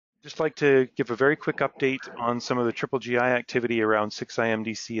Just like to give a very quick update on some of the Triple GI activity around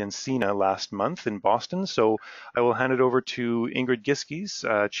 6IMDC and CINA last month in Boston. So I will hand it over to Ingrid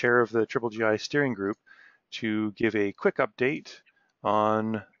Giskes, chair of the Triple GI steering group, to give a quick update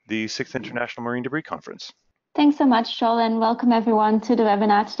on the 6th International Marine Debris Conference. Thanks so much, Joel, and welcome everyone to the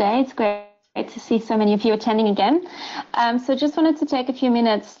webinar today. It's great to see so many of you attending again. So just wanted to take a few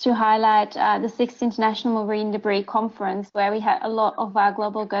minutes to highlight the 6th International Marine Debris Conference, where we had a lot of our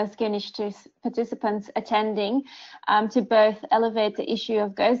Global Ghost Gear Initiative participants attending to both elevate the issue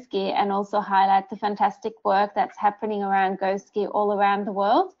of ghost gear and also highlight the fantastic work that's happening around ghost gear all around the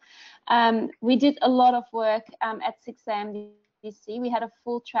world. We did a lot of work at 6IMDC. We had a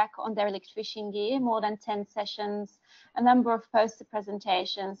full track on derelict fishing gear, more than 10 sessions, a number of poster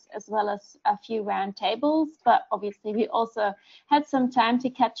presentations, as well as a few round tables. But obviously, we also had some time to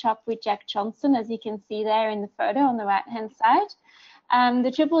catch up with Jack Johnson, as you can see there in the photo on the right-hand side.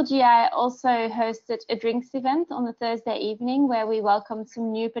 The Triple GI also hosted a drinks event on the Thursday evening, where we welcomed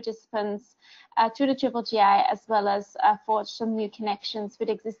some new participants to the Triple GI, as well as forged some new connections with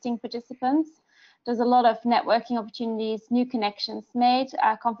existing participants. There's a lot of networking opportunities, new connections made,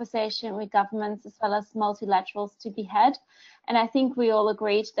 conversation with governments, as well as multilaterals to be had. And I think we all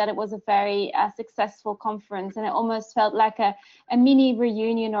agreed that it was a very successful conference, and it almost felt like a mini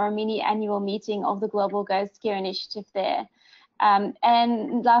reunion or a mini annual meeting of the Global Ghost Gear Initiative there.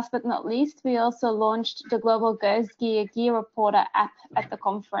 And last but not least, we also launched the Global Ghost Gear Gear Reporter app at the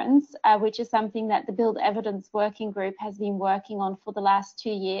conference, which is something that the Build Evidence Working Group has been working on for the last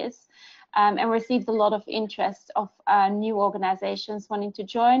 2 years. And received a lot of interest of new organizations wanting to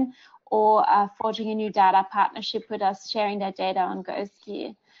join or forging a new data partnership with us, sharing their data on ghost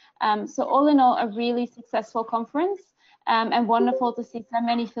gear. So all in all, a really successful conference, and wonderful to see so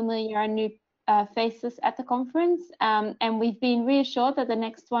many familiar and new faces at the conference. And we've been reassured that the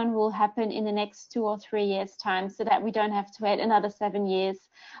next one will happen in the next 2 or 3 years' time, so that we don't have to wait another 7 years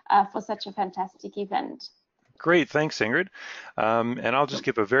for such a fantastic event. Great, thanks, Ingrid. And I'll just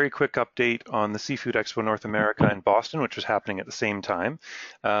give a very quick update on the Seafood Expo North America in Boston, which was happening at the same time.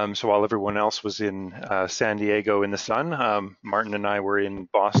 So while everyone else was in San Diego in the sun, Martin and I were in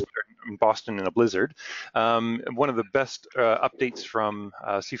Boston in a blizzard. One of the best updates from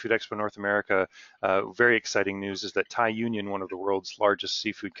Seafood Expo North America, very exciting news, is that Thai Union, one of the world's largest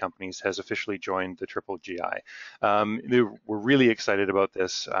seafood companies, has officially joined the Triple GI. We're really excited about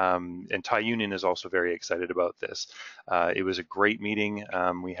this, and Thai Union is also very excited about this. It was a great meeting.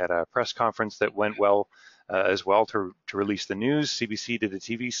 We had a press conference that went well as well to release the news. CBC did a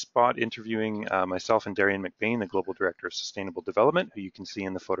TV spot interviewing myself and Darian McBain, the Global Director of Sustainable Development, who you can see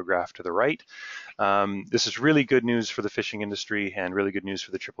in the photograph to the right. This is really good news for the fishing industry and really good news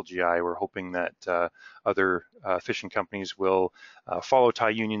for the Triple GI. We're hoping that other fishing companies will follow Thai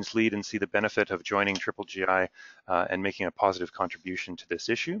Union's lead and see the benefit of joining Triple GI and making a positive contribution to this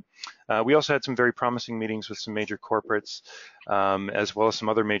issue. We also had some very promising meetings with some major corporates, as well as some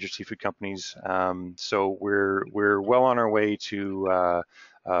other major seafood companies. So we're well on our way to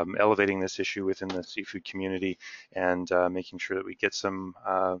elevating this issue within the seafood community and making sure that we get some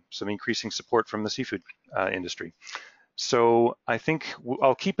increasing support from the seafood industry. So I think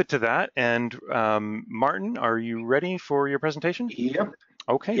I'll keep it to that. And Martin, are you ready for your presentation? Yep.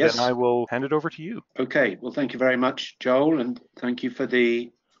 Okay, yes. Then I will hand it over to you. Okay, well, thank you very much, Joel, and thank you for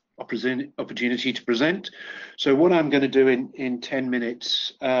the opportunity to present. So what I'm going to do in 10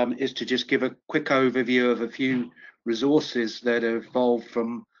 minutes is to just give a quick overview of a few resources that have evolved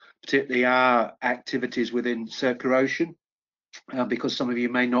from particularly our activities within Circular Ocean, because some of you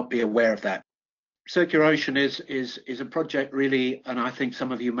may not be aware of that. Circular Ocean is a project really, and I think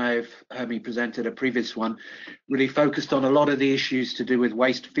some of you may have heard me present at a previous one, really focused on a lot of the issues to do with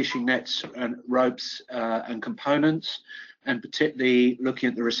waste fishing nets and ropes and components, and particularly looking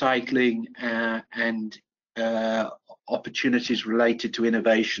at the recycling and opportunities related to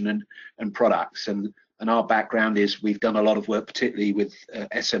innovation and products. And our background is we've done a lot of work, particularly with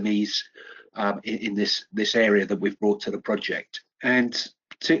SMEs in this area that we've brought to the project. And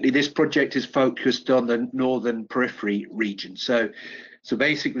particularly this project is focused on the northern periphery region. So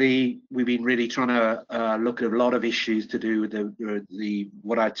basically, we've been really trying to look at a lot of issues to do with the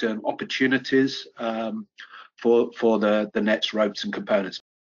what I term opportunities for the nets, ropes, and components.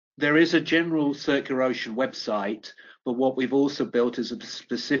 There is a general Circular Ocean website, but what we've also built is a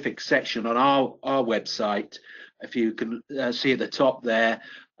specific section on our website. If you can see at the top there,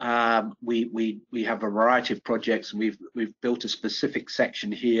 we have a variety of projects, and we've built a specific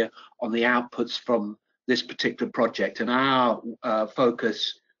section here on the outputs from this particular project. And our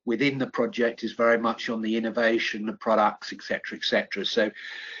focus within the project is very much on the innovation, the products, etc., etc. So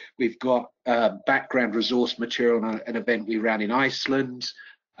We've got background resource material on an event we ran in Iceland,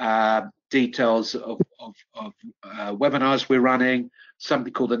 details of webinars we're running,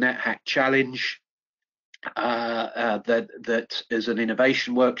 something called the NetHack Challenge, that is an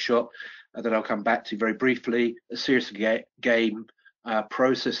innovation workshop that I'll come back to very briefly, a serious game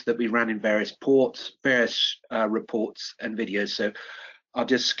process that we ran in various ports, various reports and videos. So I'll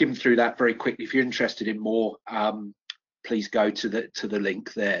just skim through that very quickly. If you're interested in more, please go to the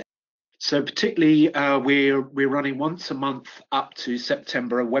link there. So particularly, we're running once a month up to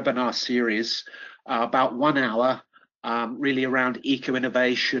September a webinar series, about 1 hour, really around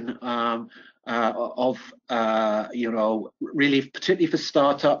eco-innovation, really particularly for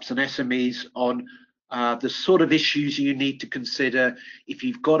startups and SMEs on the sort of issues you need to consider if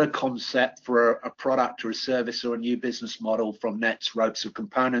you've got a concept for a product or a service or a new business model from nets, ropes, or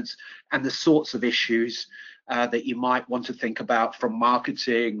components, and the sorts of issues that you might want to think about, from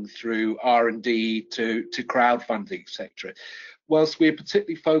marketing through R&D to crowdfunding, etc. Whilst we're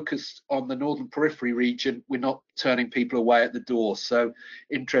particularly focused on the Northern Periphery region, we're not turning people away at the door. So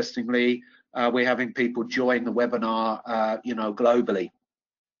interestingly, we're having people join the webinar, globally.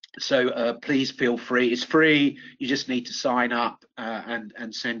 So please feel free. It's free. You just need to sign up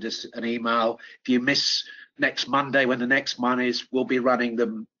and send us an email. If you miss next Monday, when the next one is, we'll be running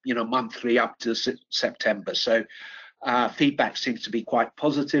them, monthly up to September. So feedback seems to be quite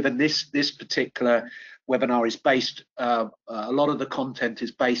positive. And this particular webinar is based, a lot of the content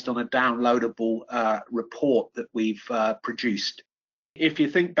is based on a downloadable report that we've produced. If you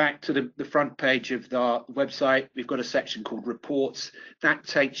think back to the front page of the website, we've got a section called reports. That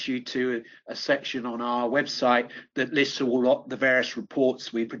takes you to a section on our website that lists all the various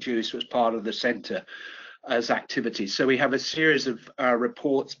reports we produce as part of the centre as activities. So we have a series of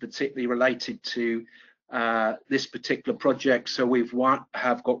reports particularly related to this particular project. So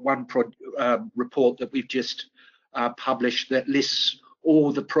have got one report that we've just published that lists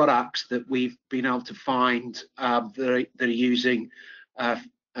all the products that we've been able to find that are using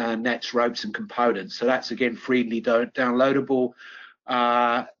nets, ropes, and components. So that's again freely downloadable.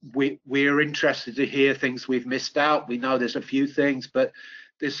 We're interested to hear things we've missed out. We know there's a few things, but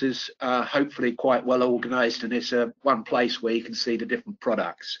this is hopefully quite well organized, and it's one place where you can see the different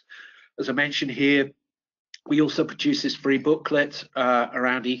products. As I mentioned here, we also produce this free booklet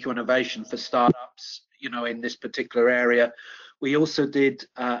around eco-innovation for startups, in this particular area. We also did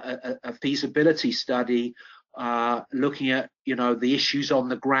a feasibility study looking at, the issues on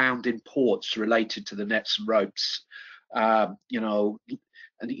the ground in ports related to the nets and ropes. And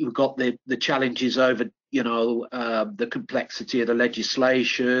you've got the challenges over, the complexity of the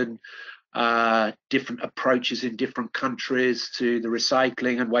legislation, different approaches in different countries to the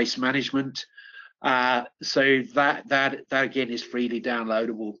recycling and waste management. So that again is freely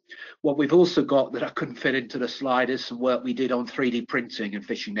downloadable. What we've also got that I couldn't fit into the slide is some work we did on 3D printing and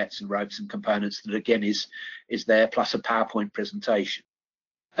fishing nets and ropes and components that again is there, plus a PowerPoint presentation.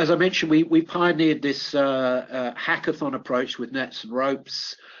 As I mentioned, we pioneered this hackathon approach with nets and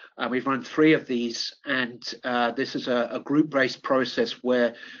ropes. We've run 3 of these, and this is a group-based process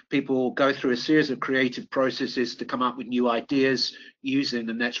where people go through a series of creative processes to come up with new ideas using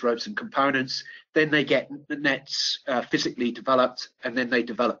the nets, ropes, and components. Then they get the nets physically developed, and then they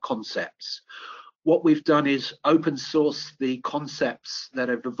develop concepts. What we've done is open source the concepts that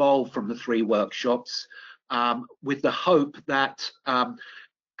have evolved from the 3 workshops, with the hope that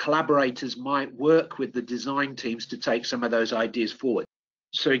collaborators might work with the design teams to take some of those ideas forward.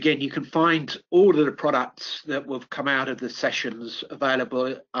 So again, you can find all of the products that will come out of the sessions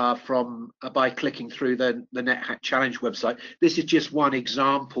available by clicking through the NetHack Challenge website. This is just one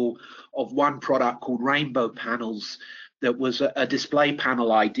example of one product called Rainbow Panels that was a display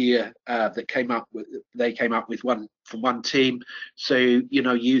panel idea that they came up with one from one team. So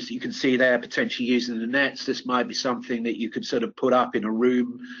you can see there potentially using the nets. This might be something that you could sort of put up in a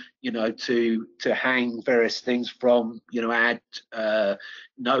room, to hang various things from, add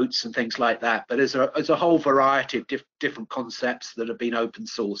notes and things like that. But there's a whole variety of different concepts that have been open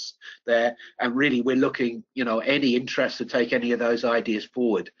source there, and really we're looking, any interest to take any of those ideas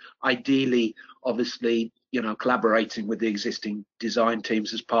forward. Ideally, obviously, collaborating with the existing design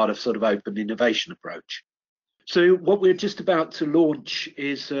teams as part of sort of open innovation approach. So what we're just about to launch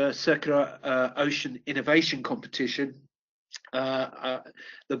is a Circular Ocean Innovation Competition. The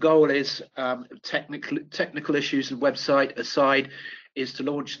goal is, technical issues and website aside, is to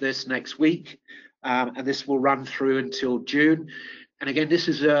launch this next week, and this will run through until June. And again, this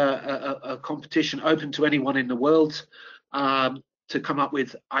is a competition open to anyone in the world to come up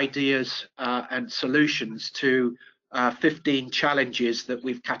with ideas and solutions to 15 challenges that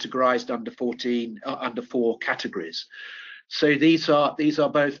we've categorized under 4 categories. So these are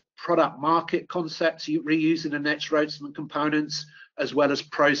both product market concepts, reusing the nets, ropes and components, as well as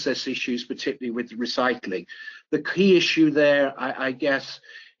process issues, particularly with recycling. The key issue there, I guess,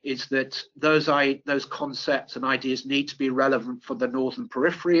 is that those concepts and ideas need to be relevant for the Northern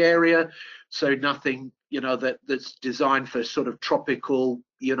Periphery area. So nothing, that's designed for sort of tropical,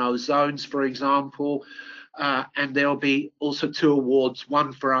 zones, for example. And there'll be also 2 awards,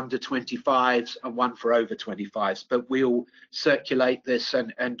 one for under 25s and one for over 25s. But we'll circulate this,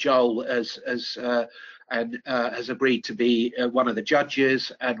 and Joel has agreed to be one of the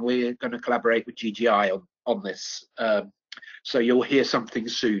judges, and we're going to collaborate with GGI on this. So you'll hear something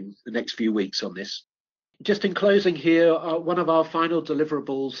soon, the next few weeks on this. Just in closing here, one of our final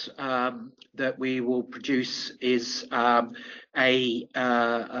deliverables that we will produce is a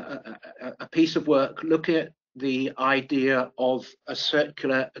piece of work looking at the idea of a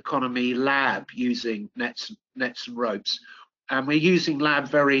circular economy lab using nets and ropes. And we're using lab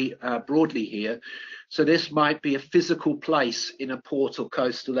very broadly here. So this might be a physical place in a port or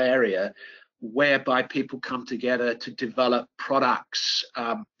coastal area whereby people come together to develop products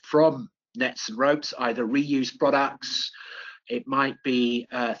from nets and ropes, either reused products. It might be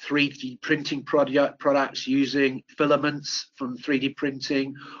 3D printing products using filaments from 3D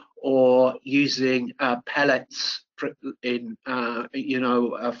printing, or using pellets from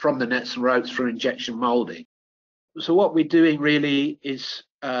the nets and ropes for injection molding. So what we're doing really is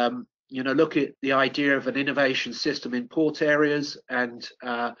look at the idea of an innovation system in port areas, and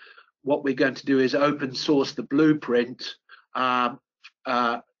what we're going to do is open source the blueprint around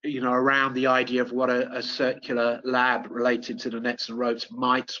the idea of what a circular lab related to the nets and ropes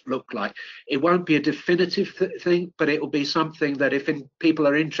might look like. It won't be a definitive thing, but it will be something that if people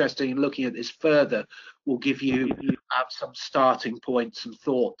are interested in looking at this further, will give you some starting points and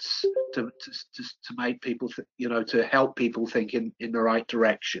thoughts to make people, to help people think in the right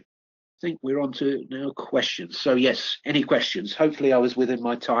direction. I think we're on to now questions. So yes, any questions? Hopefully I was within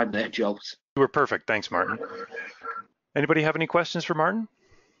my time there, Joel. You were perfect. Thanks, Martin. Anybody have any questions for Martin?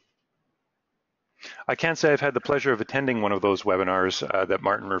 I can say I've had the pleasure of attending one of those webinars that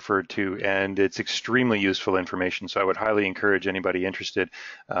Martin referred to, and it's extremely useful information. So I would highly encourage anybody interested,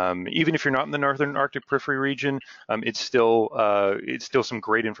 even if you're not in the Northern Arctic Periphery region, it's still some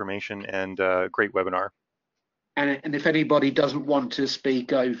great information and great webinar. And if anybody doesn't want to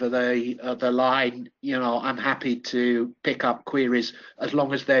speak over the line, I'm happy to pick up queries as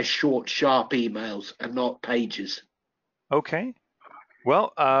long as they're short, sharp emails and not pages. Okay.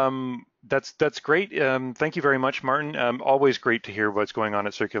 Well, that's great. Thank you very much, Martin. Always great to hear what's going on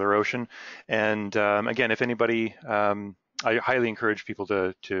at Circular Ocean. And again, if anybody, I highly encourage people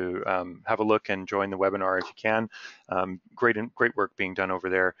to have a look and join the webinar if you can. Great work being done over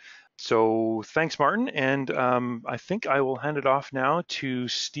there. So thanks, Martin. And I think I will hand it off now to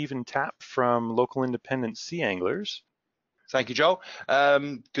Stephen Tapp from Local Independent Sea Anglers. Thank you, Joel.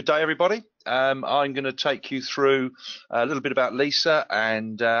 Good day, everybody. I'm going to take you through a little bit about Lisa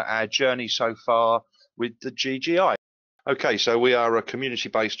and our journey so far with the GGI. Okay, so we are a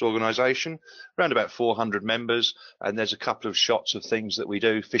community-based organisation, around about 400 members, and there's a couple of shots of things that we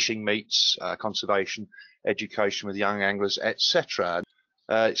do: fishing meets, conservation, education with young anglers, etc.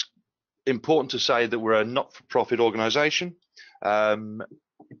 It's important to say that we're a not-for-profit organisation,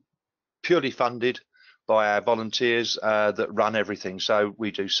 purely funded by our volunteers that run everything. So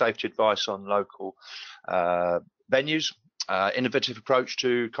we do safety advice on local venues, innovative approach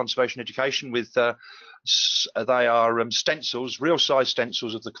to conservation education with they are stencils, real size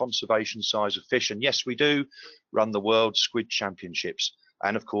stencils of the conservation size of fish. And yes, we do run the World Squid Championships,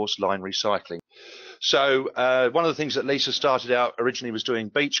 and of course line recycling. So one of the things that Lisa started out originally was doing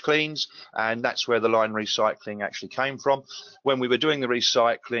beach cleans, and that's where the line recycling actually came from. When we were doing the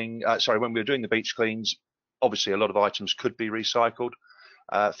recycling, when we were doing the beach cleans, obviously a lot of items could be recycled.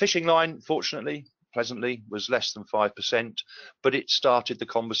 Fishing line, fortunately, pleasantly, was less than 5%, but it started the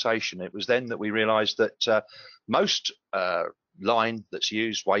conversation. It was then that we realised that most line that's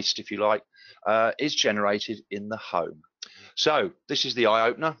used, waste if you like, is generated in the home. So this is the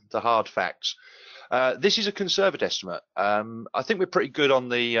eye-opener, the hard facts. This is a conservative estimate. I think we're pretty good on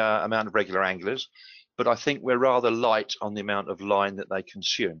the amount of regular anglers, but I think we're rather light on the amount of line that they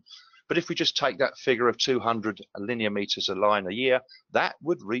consume. But if we just take that figure of 200 linear meters of line a year, that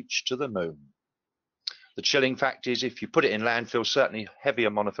would reach to the moon. The chilling fact is, if you put it in landfill, certainly heavier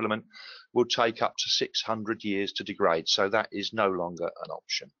monofilament will take up to 600 years to degrade. So that is no longer an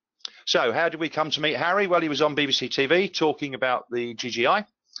option. So how did we come to meet Harry? Well, he was on BBC TV talking about the GGI.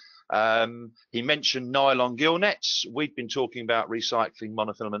 He mentioned nylon gill nets. We'd been talking about recycling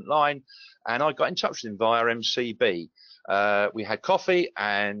monofilament line, and I got in touch with him via MCB. We had coffee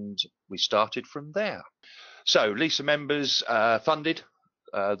and we started from there. So LISA members funded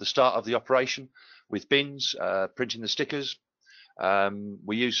the start of the operation with bins, printing the stickers.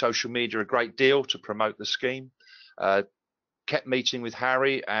 We used social media a great deal to promote the scheme, kept meeting with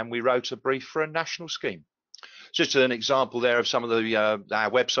Harry, and we wrote a brief for a national scheme. Just an example there of some of the our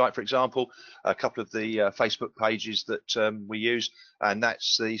website, for example, a couple of the Facebook pages that we use, and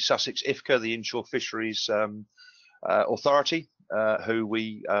that's the Sussex IFCA, the Inshore Fisheries Authority, who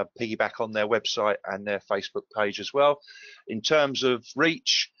we piggyback on their website and their Facebook page as well. In terms of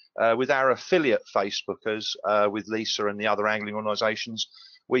reach, with our affiliate Facebookers, with Lisa and the other angling organisations,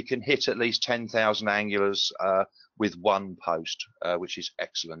 we can hit at least 10,000 anglers with one post, which is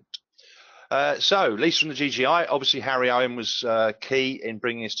excellent. So Lisa from the GGI, obviously Harry Owen was key in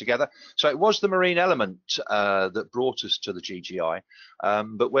bringing us together. So it was the marine element that brought us to the GGI.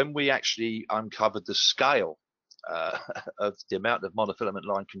 But when we actually uncovered the scale of the amount of monofilament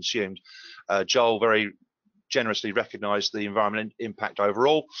line consumed, Joel very generously recognised the environmental impact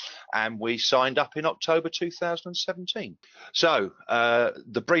overall, and we signed up in October 2017. So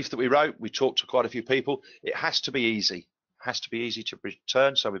the brief that we wrote, we talked to quite a few people. It has to be easy. Has to be easy to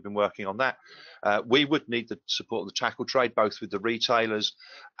return, so we've been working on that. We would need the support of the tackle trade, both with the retailers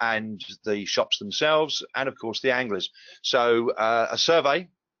and the shops themselves, and of course the anglers. So a survey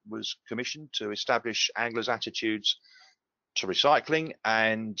was commissioned to establish anglers' attitudes to recycling,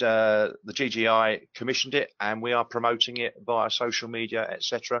 and the GGI commissioned it, and we are promoting it via social media,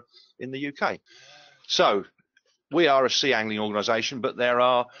 etc., in the UK. So we are a sea angling organisation, but there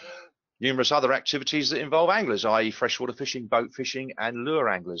are numerous other activities that involve anglers, i.e. freshwater fishing, boat fishing, and lure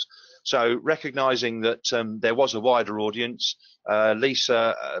anglers. So recognising that there was a wider audience,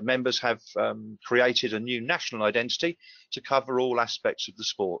 LISA members have created a new national identity to cover all aspects of the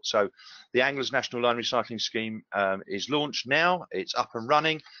sport. So the Anglers National Line Recycling Scheme is launched now, it's up and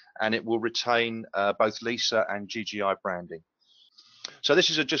running, and it will retain both LISA and GGI branding. So this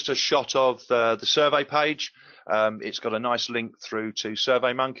is just a shot of the survey page. It's got a nice link through to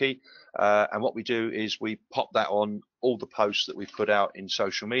SurveyMonkey, and what we do is we pop that on all the posts that we've put out in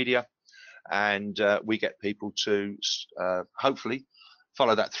social media, and we get people to hopefully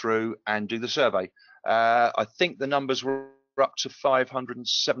follow that through and do the survey. I think the numbers were up to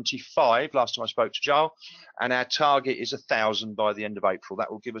 575 last time I spoke to Joel, and our target is 1,000 by the end of April.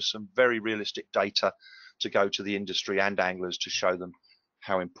 That will give us some very realistic data to go to the industry and anglers to show them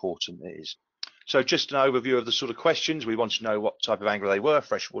how important it is. So just an overview of the sort of questions. We want to know what type of angler they were,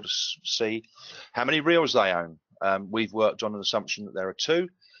 freshwater, sea, how many reels they own. We've worked on an assumption that there are 2.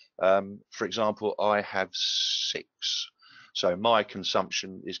 For example, I have 6. So my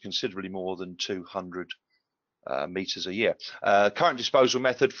consumption is considerably more than 200 meters a year. Current disposal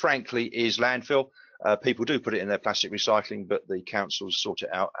method, frankly, is landfill. People do put it in their plastic recycling, but the councils sort it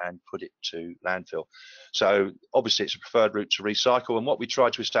out and put it to landfill. So obviously it's a preferred route to recycle, and what we try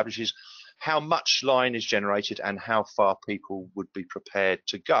to establish is how much line is generated and how far people would be prepared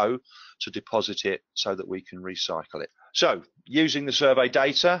to go to deposit it so that we can recycle it. So using the survey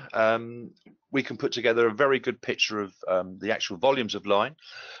data, we can put together a very good picture of the actual volumes of line.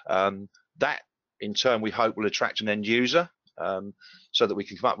 That in turn we hope will attract an end user, so that we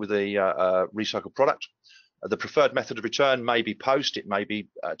can come up with a recycled product. The preferred method of return may be post, it may be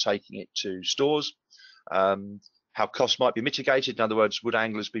taking it to stores. How costs might be mitigated, in other words, would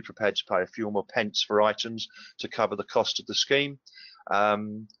anglers be prepared to pay a few more pence for items to cover the cost of the scheme?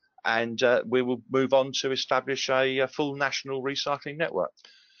 And we will move on to establish a full national recycling network.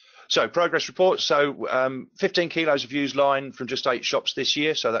 So progress report, so 15 kilos of used line from just 8 shops this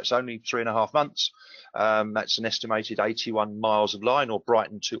year, so that's only 3.5 months. That's an estimated 81 miles of line, or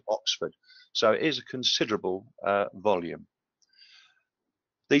Brighton to Oxford. So it is a considerable volume.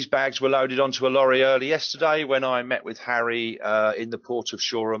 These bags were loaded onto a lorry early yesterday when I met with Harry in the port of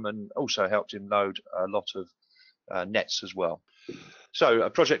Shoreham, and also helped him load a lot of nets as well. So a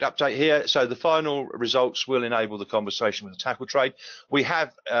project update here. So the final results will enable the conversation with the tackle trade. We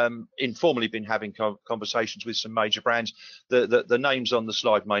have informally been having conversations with some major brands. The names on the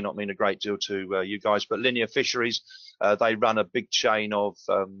slide may not mean a great deal to you guys, but Linear Fisheries, they run a big chain of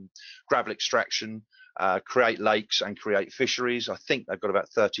gravel extraction, create lakes and create fisheries. I think they've got about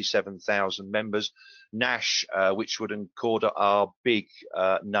 37,000 members. Nash, Witchwood and Corder are big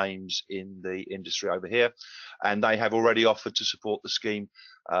names in the industry over here, and they have already offered to support the scheme,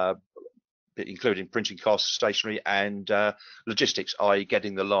 including printing costs, stationery and logistics, i.e.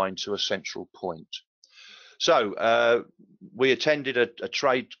 getting the line to a central point. So we attended a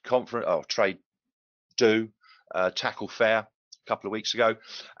trade conference, or trade tackle fair a couple of weeks ago,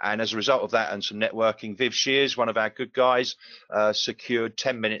 and as a result of that and some networking, Viv Shears, one of our good guys, secured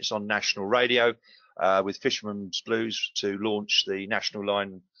 10 minutes on national radio with Fisherman's Blues to launch the National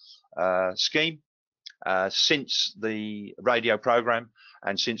Line scheme. Since the radio program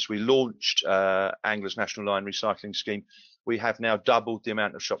and since we launched Anglers National Line Recycling Scheme, we have now doubled the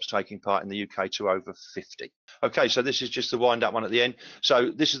amount of shops taking part in the UK to over 50. Okay, so this is just the wind up one at the end.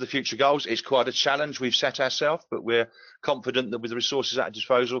 So this is the future goals. It's quite a challenge we've set ourselves, but we're confident that with the resources at our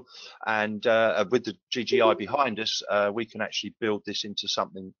disposal and with the GGI behind us, we can actually build this into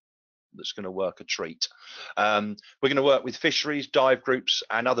something that's going to work a treat. We're going to work with fisheries, dive groups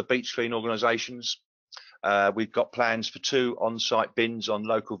and other beach clean organisations. We've got plans for 2 on-site bins on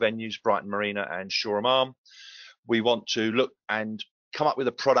local venues, Brighton Marina and Shoreham Arm. We want to look and come up with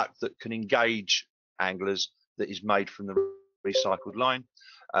a product that can engage anglers that is made from the recycled line.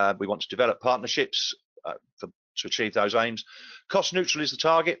 We want to develop partnerships to achieve those aims. Cost neutral is the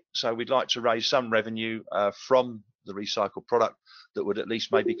target, so we'd like to raise some revenue from the recycled product that would at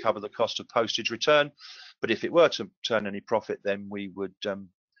least maybe cover the cost of postage return. But if it were to turn any profit, then we would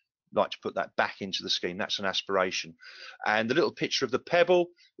like to put that back into the scheme. That's an aspiration. And the little picture of the pebble,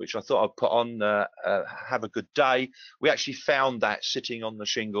 which I thought I'd put on Have a Good Day, we actually found that sitting on the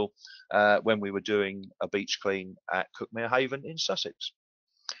shingle when we were doing a beach clean at Cookmere Haven in Sussex.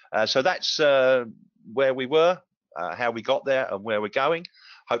 So that's where we were, how we got there and where we're going.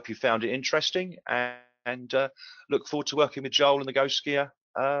 Hope you found it interesting, and look forward to working with Joel and the Ghost Skier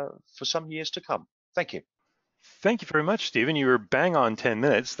for some years to come. Thank you. Thank you very much, Stephen. You were bang on 10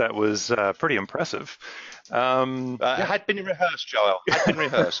 minutes. That was pretty impressive. It had been rehearsed, Joel. Had been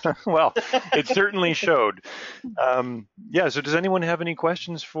rehearsed. Well, it certainly showed. Yeah. So, does anyone have any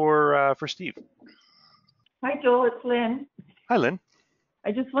questions for Steve? Hi, Joel. It's Lynn. Hi, Lynn.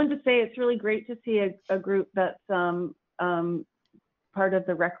 I just wanted to say it's really great to see a group that's part of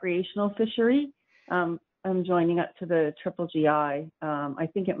the recreational fishery. I'm joining up to the GGGI. I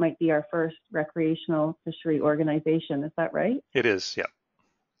think it might be our first recreational fishery organization. Is that right? It is, yeah.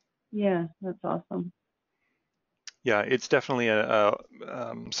 Yeah, that's awesome. Yeah, it's definitely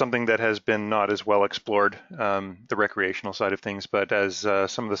something that has been not as well explored, the recreational side of things, but as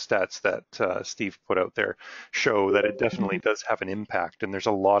some of the stats that Steve put out there show that it definitely does have an impact, and there's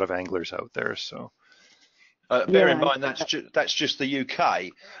a lot of anglers out there. So bear in mind that's just the UK.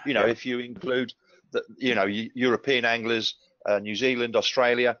 You know, if you include European anglers, New Zealand,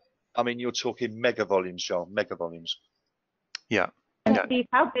 Australia, I mean, you're talking mega volumes, Joel, mega volumes. Yeah. And Steve,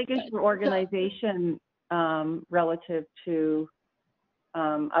 how big is your organization relative to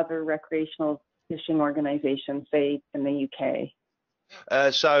other recreational fishing organizations, say in the UK?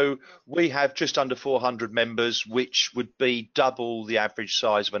 So we have just under 400 members, which would be double the average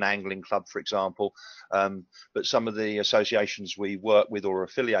size of an angling club, for example. But some of the associations we work with or are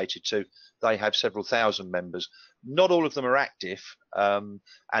affiliated to, they have several thousand members. Not all of them are active, and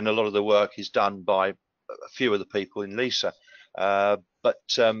a lot of the work is done by a few of the people in LISA.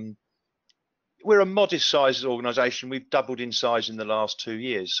 But we're a modest-sized organisation. We've doubled in size in the last 2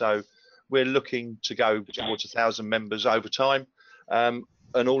 years, so we're looking to go towards 1,000 members over time. And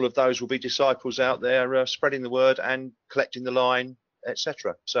all of those will be disciples out there spreading the word and collecting the line,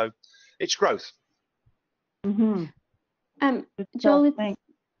 etc. So it's growth. Mm-hmm. Joel,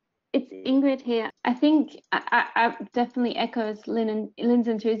 it's Ingrid here. I think I definitely echoes Lynn's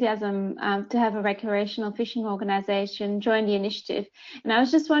enthusiasm to have a recreational fishing organisation join the initiative. And I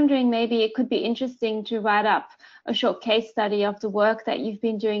was just wondering, maybe it could be interesting to write up a short case study of the work that you've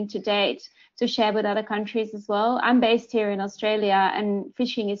been doing to date to share with other countries as well. I'm based here in Australia, and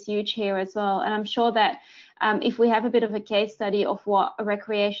fishing is huge here as well. And I'm sure that if we have a bit of a case study of what a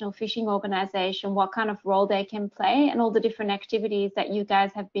recreational fishing organisation, what kind of role they can play, and all the different activities that you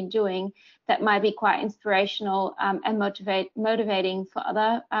guys have been doing, that might be quite inspirational and motivating for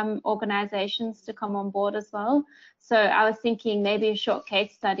other organisations to come on board as well. So I was thinking maybe a short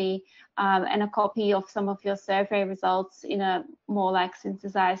case study and a copy of some of your survey results in a more like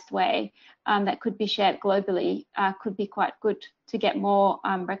synthesized way that could be shared globally could be quite good to get more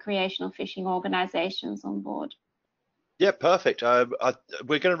recreational fishing organisations on board. Yeah, perfect.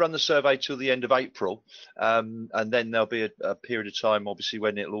 We're going to run the survey till the end of April, and then there'll be a period of time, obviously,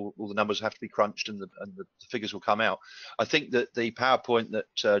 when all the numbers have to be crunched and the figures will come out. I think that the PowerPoint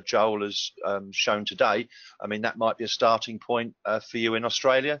that Joel has shown today, I mean, that might be a starting point for you in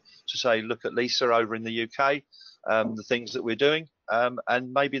Australia to say, look at LISA over in the UK, the things that we're doing,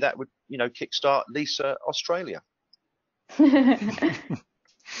 and maybe that would,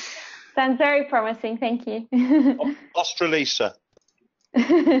 Sounds very promising. Thank you. Australisa.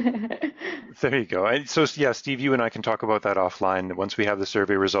 There you go. And so, yeah, Steve, you and I can talk about that offline once we have the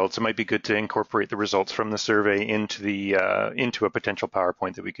survey results. It might be good to incorporate the results from the survey into into a potential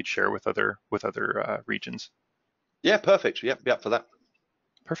PowerPoint that we could share with other regions. Yeah, perfect. Yep, be up for that.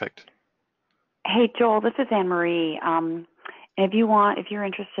 Perfect. Hey, Joel, this is Anne Marie. If you're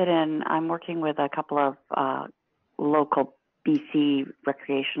interested in, I'm working with a couple of local BC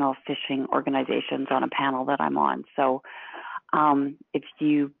recreational fishing organizations on a panel that I'm on. So if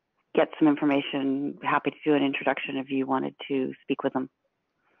you get some information, happy to do an introduction if you wanted to speak with them.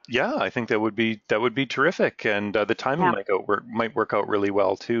 Yeah, I think that would be terrific, and the timing might work out really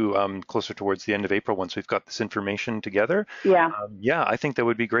well too. Closer towards the end of April, once we've got this information together. Yeah. Yeah, I think that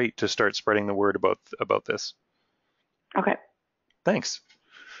would be great to start spreading the word about this. Okay. Thanks.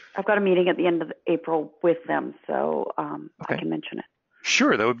 I've got a meeting at the end of April with them, so okay. I can mention it.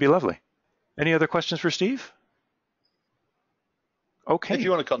 Sure, that would be lovely. Any other questions for Steve? Okay. If you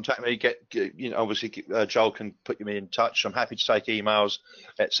want to contact me, obviously Joel can put me in touch. I'm happy to take emails,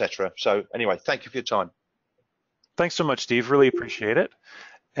 etc. So anyway, thank you for your time. Thanks so much, Steve. Really appreciate it.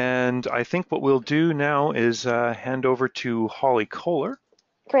 And I think what we'll do now is hand over to Holly Koehler.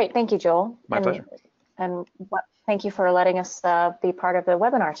 Great, thank you, Joel. My pleasure. And thank you for letting us be part of the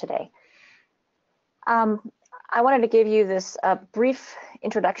webinar today. I wanted to give you this brief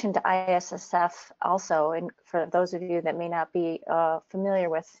introduction to ISSF also, and for those of you that may not be familiar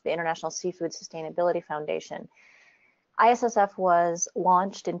with the International Seafood Sustainability Foundation. ISSF was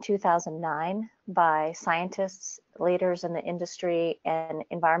launched in 2009 by scientists, leaders in the industry, and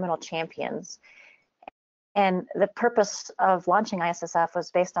environmental champions. And the purpose of launching ISSF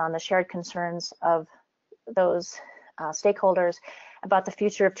was based on the shared concerns of those stakeholders about the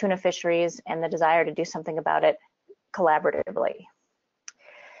future of tuna fisheries and the desire to do something about it collaboratively.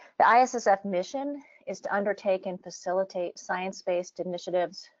 The ISSF mission is to undertake and facilitate science-based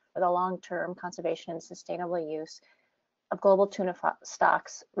initiatives for the long-term conservation and sustainable use of global tuna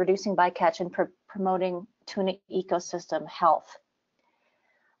stocks, reducing bycatch and promoting tuna ecosystem health.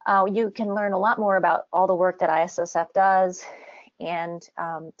 You can learn a lot more about all the work that ISSF does and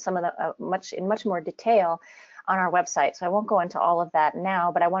some of the in much more detail on our website. So I won't go into all of that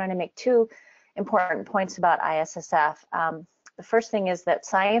now, but I wanted to make two important points about ISSF. The first thing is that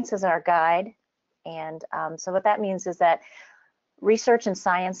science is our guide. And so what that means is that research and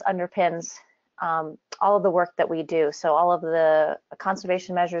science underpins all of the work that we do. So all of the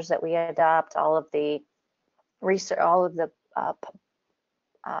conservation measures that we adopt, all of the research, all of the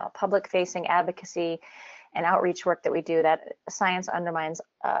public-facing advocacy and outreach work that we do, that science underlines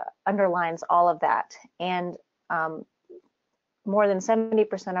all of that. And more than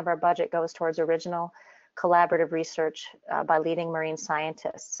 70% of our budget goes towards original collaborative research by leading marine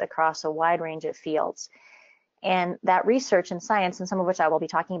scientists across a wide range of fields. And that research and science, and some of which I will be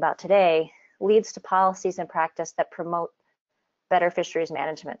talking about today, leads to policies and practice that promote better fisheries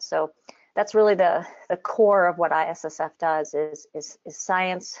management. So that's really the core of what ISSF does is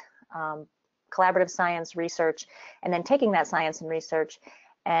science, collaborative science research, and then taking that science and research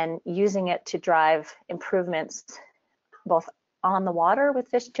and using it to drive improvements both on the water with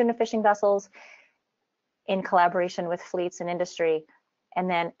tuna fishing vessels, in collaboration with fleets and industry, and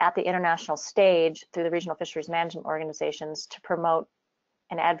then at the international stage through the regional fisheries management organizations to promote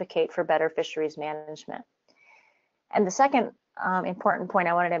and advocate for better fisheries management. And the second important point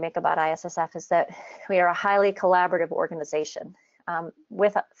I wanted to make about ISSF is that we are a highly collaborative organization.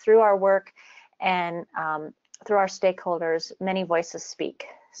 Through our work and through our stakeholders, many voices speak.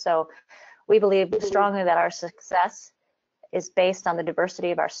 So we believe strongly that our success is based on the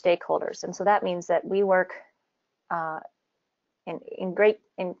diversity of our stakeholders. And so that means that we work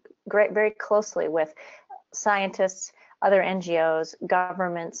very closely with scientists, other NGOs,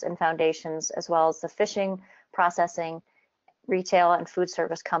 governments and foundations, as well as the fishing, processing, retail and food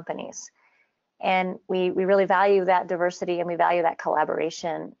service companies. And we really value that diversity and we value that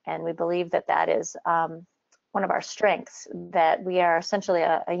collaboration. And we believe that that is one of our strengths, that we are essentially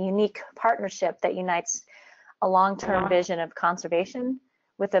a unique partnership that unites a long-term vision of conservation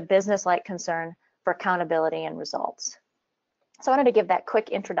with a business-like concern for accountability and results. So I wanted to give that quick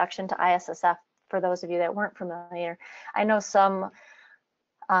introduction to ISSF for those of you that weren't familiar. I know some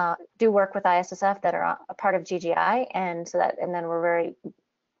do work with ISSF that are a part of GGI, and then we're very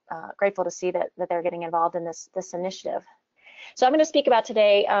grateful to see that they're getting involved in this initiative. So I'm going to speak about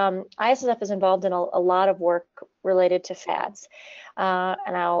today. ISSF is involved in a lot of work related to fads,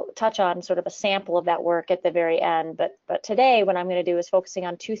 and I'll touch on sort of a sample of that work at the very end. But today, what I'm going to do is focusing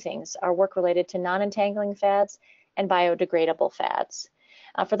on two things: our work related to non-entangling fads and biodegradable fads.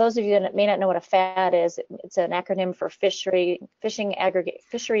 For those of you that may not know what a FAD is, it's an acronym for Fisheries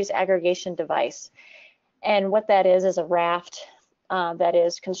Aggregation Device. And what that is a raft that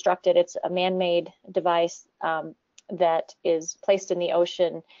is constructed. It's a man-made device that is placed in the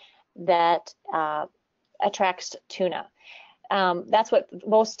ocean that attracts tuna. That's what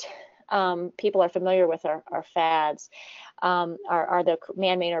most people are familiar with are FADs, are the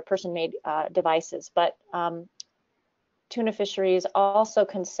man-made or person-made devices. But tuna fisheries also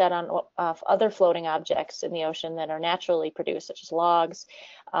can set on other floating objects in the ocean that are naturally produced, such as logs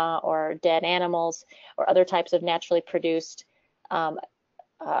or dead animals or other types of naturally produced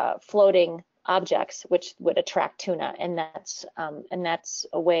floating objects, which would attract tuna. And that's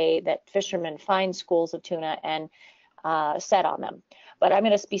a way that fishermen find schools of tuna and set on them. But I'm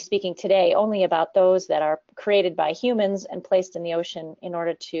going to be speaking today only about those that are created by humans and placed in the ocean in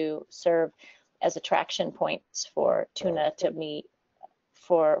order to serve as attraction points for tuna to meet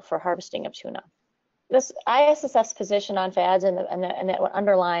for harvesting of tuna. This ISSF's position on FADs and what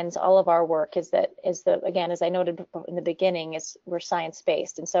underlines all of our work is again, as I noted in the beginning, is we're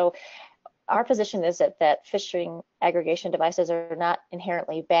science-based. And so our position is that fishing aggregation devices are not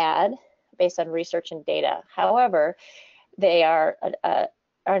inherently bad based on research and data. However, they are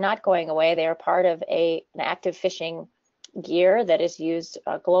not going away. They are part of an active fishing gear that is used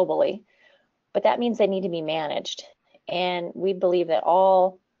globally, but that means they need to be managed. And we believe that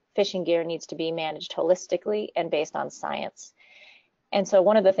all fishing gear needs to be managed holistically and based on science. And so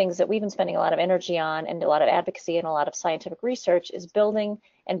one of the things that we've been spending a lot of energy on and a lot of advocacy and a lot of scientific research is building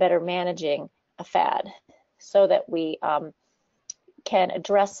and better managing a FAD so that we can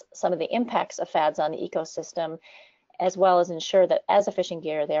address some of the impacts of FADs on the ecosystem, as well as ensure that as a fishing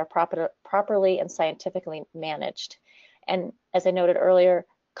gear, they are properly and scientifically managed. And as I noted earlier,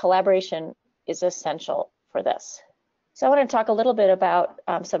 collaboration is essential for this. So I want to talk a little bit about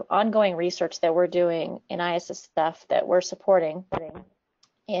some ongoing research that we're doing in ISSF that we're supporting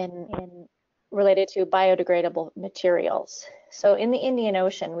in related to biodegradable materials. So in the Indian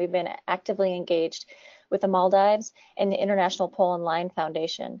Ocean, we've been actively engaged with the Maldives and the International Pole and Line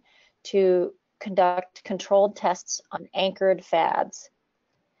Foundation to conduct controlled tests on anchored FADs.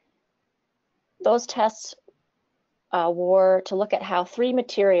 Those tests were to look at how three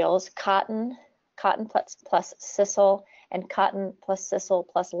materials, cotton plus sisal, and cotton plus sisal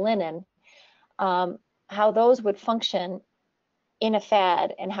plus linen, how those would function in a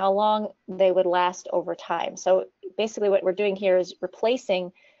FAD and how long they would last over time. So basically what we're doing here is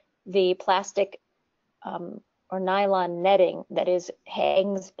replacing the plastic or nylon netting that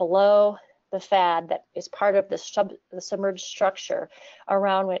hangs below the FAD that is part of the submerged structure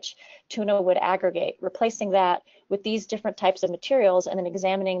around which tuna would aggregate, replacing that with these different types of materials and then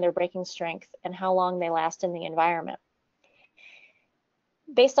examining their breaking strength and how long they last in the environment.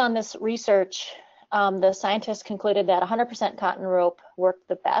 Based on this research, the scientists concluded that 100% cotton rope worked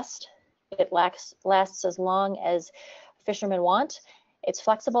the best. It lasts as long as fishermen want. It's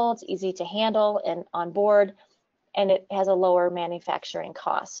flexible, it's easy to handle and on board, and it has a lower manufacturing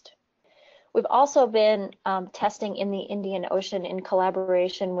cost. We've also been testing in the Indian Ocean in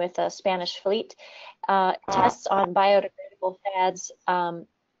collaboration with a Spanish fleet, tests on biodegradable FADs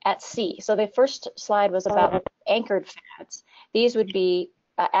at sea. So the first slide was about anchored FADs. These would be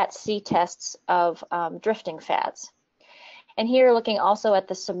at sea tests of drifting FADs. And here looking also at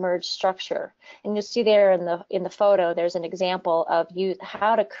the submerged structure. And you'll see there in the photo, there's an example of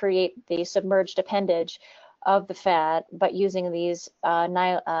how to create the submerged appendage of the FAD, but using these,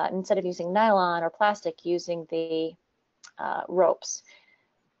 instead of using nylon or plastic, using the ropes.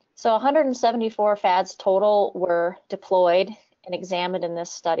 So 174 FADs total were deployed and examined in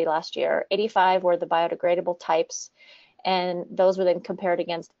this study last year. 85 were the biodegradable types, and those were then compared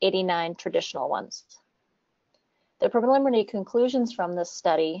against 89 traditional ones. The preliminary conclusions from this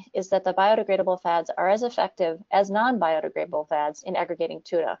study is that the biodegradable FADs are as effective as non-biodegradable FADs in aggregating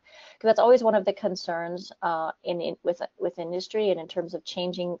tuna, because that's always one of the concerns with industry and in terms of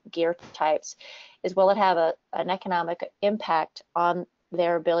changing gear types, is will it have an economic impact on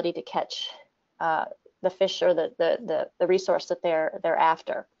their ability to catch the fish or the resource that they're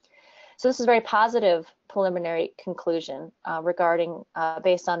after. So this is a very positive preliminary conclusion regarding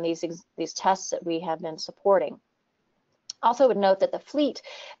based on these tests that we have been supporting. Also would note that the fleet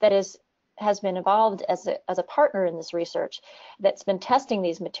that has been involved as a partner in this research that's been testing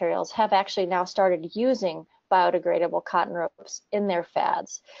these materials have actually now started using biodegradable cotton ropes in their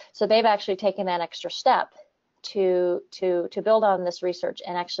FADs. So they've actually taken that extra step to build on this research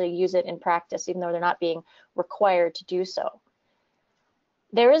and actually use it in practice, even though they're not being required to do so.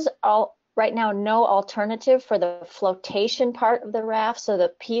 There is right now no alternative for the flotation part of the raft, so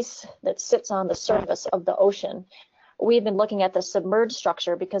the piece that sits on the surface of the ocean. We've been looking at the submerged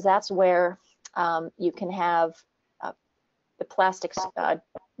structure because that's where you can have the plastics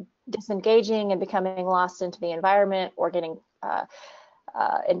disengaging and becoming lost into the environment, or getting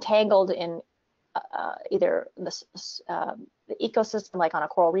entangled in either the ecosystem, like on a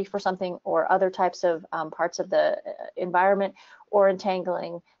coral reef or something, or other types of parts of the environment, or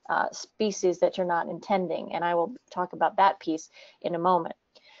entangling species that you're not intending. And I will talk about that piece in a moment.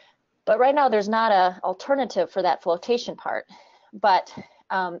 But right now there's not an alternative for that flotation part. But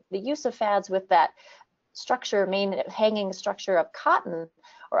the use of FADs with that structure, main hanging structure of cotton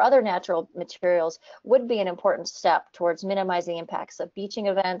or other natural materials, would be an important step towards minimizing impacts of beaching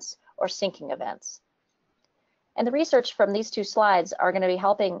events or sinking events. And the research from these two slides are going to be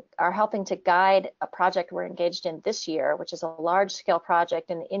helping to guide a project we're engaged in this year, which is a large-scale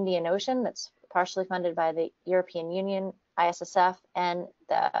project in the Indian Ocean that's partially funded by the European Union, ISSF, and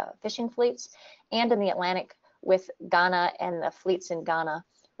the fishing fleets, and in the Atlantic with Ghana and the fleets in Ghana,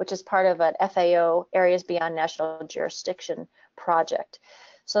 which is part of an FAO, Areas Beyond National Jurisdiction project.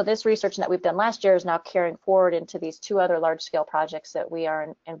 So this research that we've done last year is now carrying forward into these two other large-scale projects that we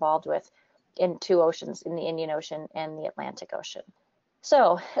are involved with in two oceans, in the Indian Ocean and the Atlantic Ocean.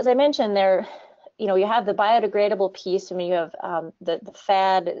 So as I mentioned, you have the biodegradable piece. I mean, you have the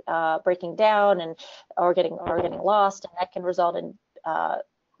FAD breaking down or getting lost, and that can result in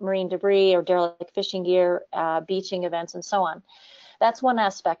marine debris or derelict fishing gear, beaching events, and so on. That's one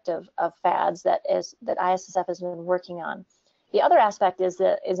aspect of FADs that ISSF has been working on. The other aspect is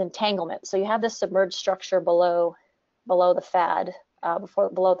entanglement. So you have this submerged structure below the FAD,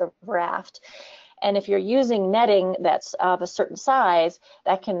 below the raft, and if you're using netting that's of a certain size,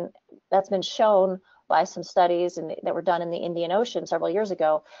 that's been shown by some studies that were done in the Indian Ocean several years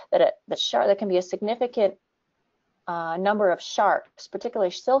ago, that there can be a significant number of sharks,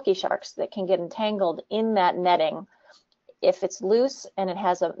 particularly silky sharks, that can get entangled in that netting if it's loose and it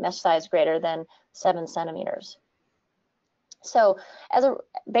has a mesh size greater than 7 centimeters. So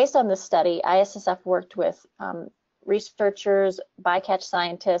based on this study, ISSF worked with researchers, bycatch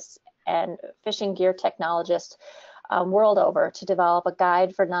scientists, and fishing gear technologists world over to develop a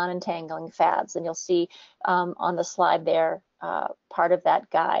guide for non-entangling FADs. And you'll see on the slide there part of that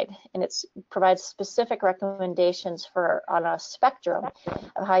guide. And it provides specific recommendations on a spectrum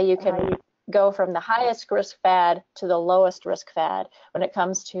of how you can go from the highest risk FAD to the lowest risk FAD when it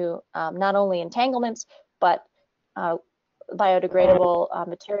comes to not only entanglements, but biodegradable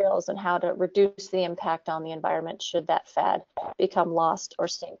materials, and how to reduce the impact on the environment should that FAD become lost or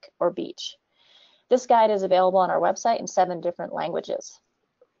sink or beach. This guide is available on our website in 7 different languages.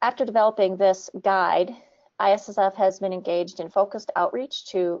 After developing this guide, ISSF has been engaged in focused outreach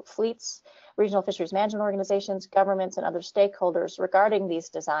to fleets, regional fisheries management organizations, governments, and other stakeholders regarding these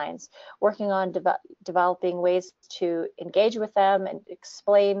designs, working on developing ways to engage with them and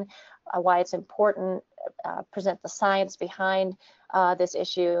explain why it's important, present the science behind this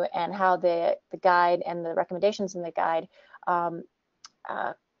issue, and how the guide and the recommendations in the guide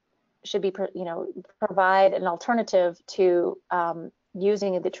should be, provide an alternative to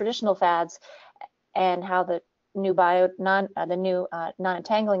using the traditional FADs, and how the new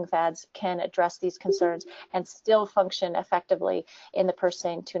non-entangling FADs can address these concerns and still function effectively in the purse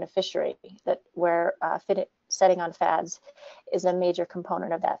seine tuna fishery, where setting on FADs is a major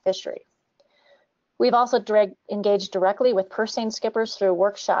component of that fishery. We've also engaged directly with purse seine skippers through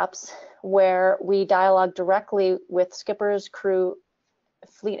workshops where we dialogue directly with skippers, crew,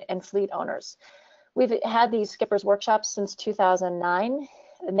 fleet owners. We've had these skippers workshops since 2009,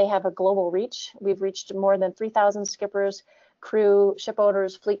 and they have a global reach. We've reached more than 3,000 skippers, crew, ship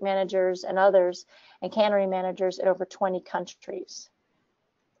owners, fleet managers, and others, and cannery managers in over 20 countries.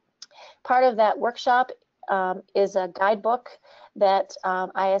 Part of that workshop is a guidebook that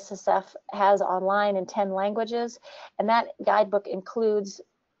ISSF has online in 10 languages, and that guidebook includes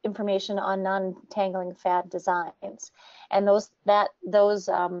information on non-entangling FAD designs. And that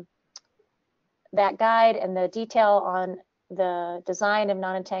guide and the detail on the design of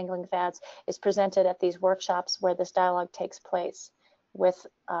non-entangling FADs is presented at these workshops where this dialogue takes place with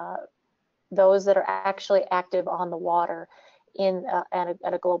those that are actually active on the water at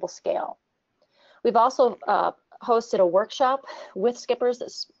a global scale. We've also hosted a workshop with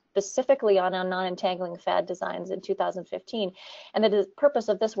skippers specifically on non-entangling FAD designs in 2015. And the purpose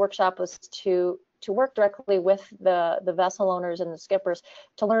of this workshop was to work directly with the vessel owners and the skippers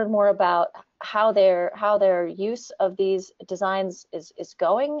to learn more about how their use of these designs is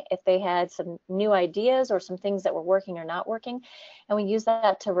going, if they had some new ideas or some things that were working or not working, and we use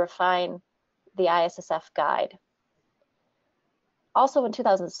that to refine the ISSF guide. Also in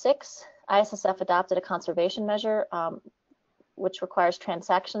 2006, ISSF adopted a conservation measure which requires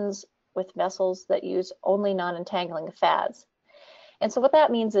transactions with vessels that use only non-entangling FADs. And so what that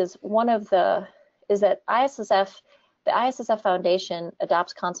means is that the ISSF Foundation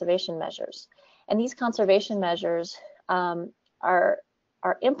adopts conservation measures, and these conservation measures are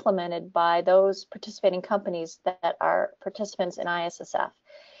implemented by those participating companies that are participants in ISSF.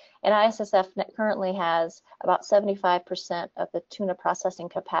 And ISSF currently has about 75% of the tuna processing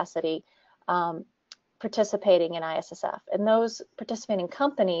capacity participating in ISSF. And those participating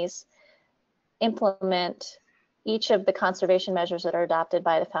companies implement each of the conservation measures that are adopted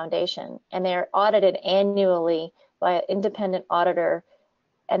by the foundation, and they're audited annually by an independent auditor,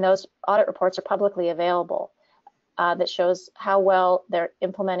 and those audit reports are publicly available that shows how well they're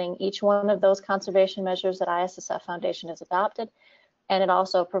implementing each one of those conservation measures that ISSF Foundation has adopted, and it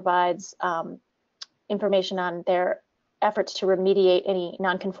also provides information on their efforts to remediate any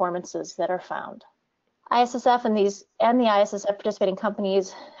nonconformances that are found. ISSF and the ISSF participating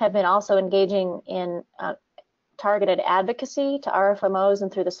companies have been also engaging in targeted advocacy to RFMOs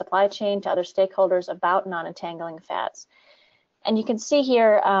and through the supply chain to other stakeholders about non-entangling FADs. And you can see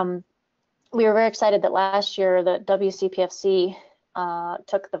here, we were very excited that last year the WCPFC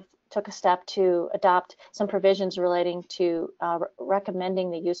took a step to adopt some provisions relating to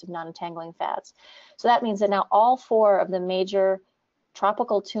recommending the use of non-entangling FADs. So that means that now all 4 of the major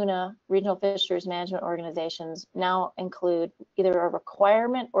tropical tuna regional fisheries management organizations now include either a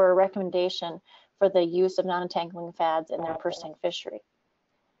requirement or a recommendation for the use of non-entangling FADs in their purse seine fishery.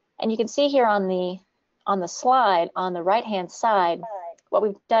 And you can see here on the slide on the right-hand side, what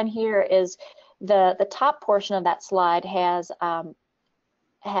we've done here is the top portion of that slide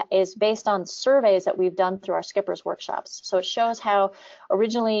is based on surveys that we've done through our skippers workshops. So it shows how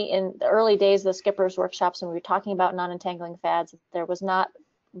originally in the early days of the skippers workshops, when we were talking about non-entangling FADs, there was not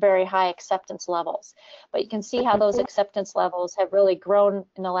very high acceptance levels. But you can see how those acceptance levels have really grown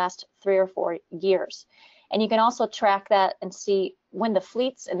in the last 3 or 4 years. And you can also track that and see when the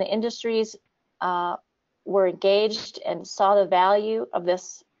fleets and the industries were engaged and saw the value of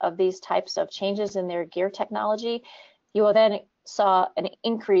these types of changes in their gear technology, you will then saw an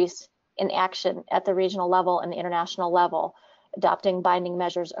increase in action at the regional level and the international level, adopting binding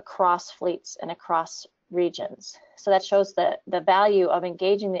measures across fleets and across regions. So that shows the value of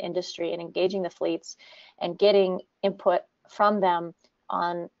engaging the industry and engaging the fleets and getting input from them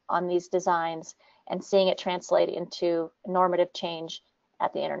on these designs and seeing it translate into normative change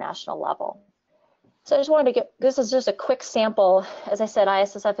at the international level. So I just wanted to this is just a quick sample. As I said,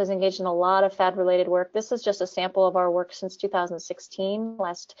 ISSF is engaged in a lot of FAD-related work. This is just a sample of our work since 2016,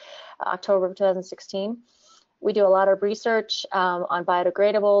 last October of 2016. We do a lot of research on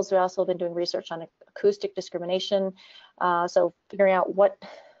biodegradables. We've also been doing research on acoustic discrimination. So figuring out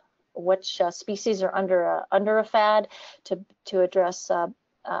which species are under a FAD to address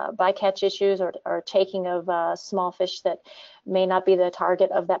bycatch issues or taking of small fish that may not be the target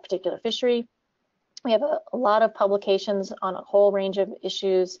of that particular fishery. We have a lot of publications on a whole range of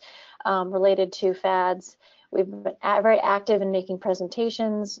issues related to FADs. We've been very active in making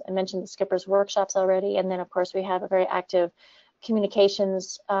presentations. I mentioned the skippers workshops already, and then of course we have a very active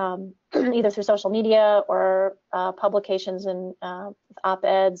communications either through social media or publications and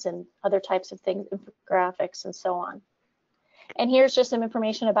op-eds and other types of things, infographics and so on. And here's just some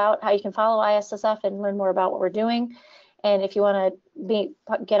information about how you can follow ISSF and learn more about what we're doing. And if you want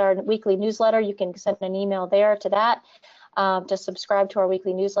to get our weekly newsletter, you can send an email there to that to subscribe to our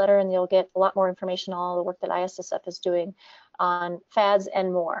weekly newsletter, and you'll get a lot more information on all the work that ISSF is doing on FADs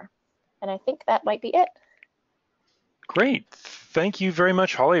and more. And I think that might be it. Great. Thank you very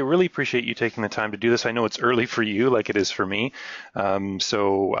much, Holly. I really appreciate you taking the time to do this. I know it's early for you like it is for me.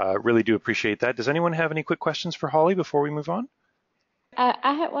 So really do appreciate that. Does anyone have any quick questions for Holly before we move on?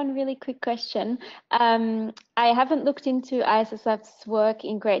 I had one really quick question. I haven't looked into ISSF's work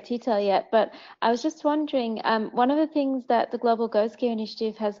in great detail yet, but I was just wondering, one of the things that the Global Ghost Gear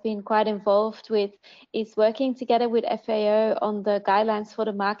Initiative has been quite involved with is working together with FAO on the guidelines for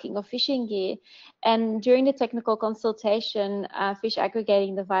the marking of fishing gear. And during the technical consultation, fish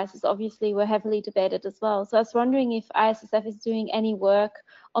aggregating devices obviously were heavily debated as well. So I was wondering if ISSF is doing any work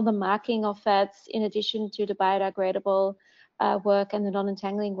on the marking of FADs in addition to the biodegradable work and the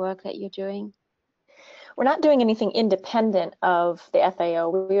non-entangling work that you're doing. We're not doing anything independent of the FAO.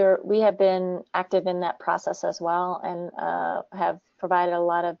 We have been active in that process as well, and have provided a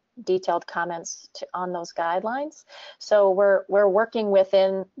lot of detailed comments on those guidelines. So we're working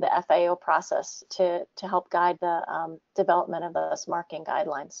within the FAO process to help guide the development of those marking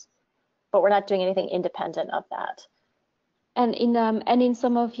guidelines. But we're not doing anything independent of that. And in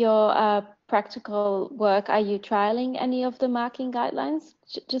some of your practical work, are you trialing any of the marking guidelines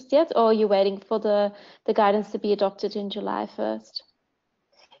just yet, or are you waiting for the guidance to be adopted in July 1st?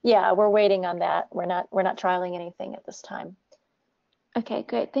 Yeah, we're waiting on that. We're not trialing anything at this time. Okay,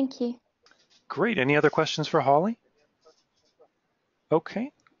 great. Thank you. Great. Any other questions for Holly?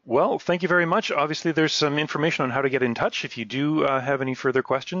 Okay. Well, thank you very much. Obviously, there's some information on how to get in touch if you do have any further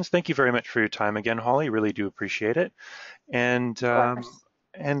questions. Thank you very much for your time again, Holly. Really do appreciate it. And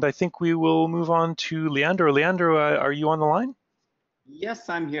I think we will move on to Leandro. Leandro, are you on the line? Yes,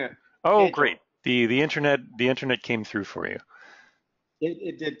 I'm here. Oh, Hey, great. The internet came through for you.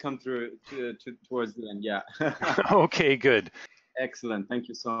 It did come through towards the end, yeah. Okay, good. Excellent. Thank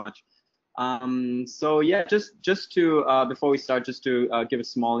you so much. So yeah, just to before we start, just to give a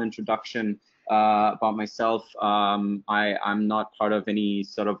small introduction about myself. I'm not part of any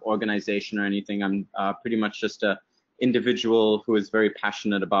sort of organization or anything. I'm pretty much just a individual who is very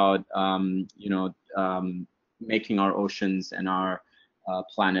passionate about making our oceans and our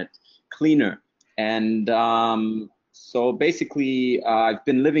planet cleaner. And so basically, I've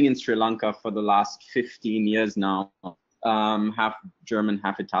been living in Sri Lanka for the last 15 years now. Half German,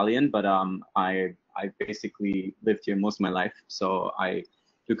 half Italian, but I basically lived here most of my life, so I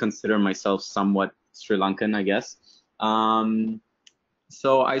do consider myself somewhat Sri Lankan, I guess.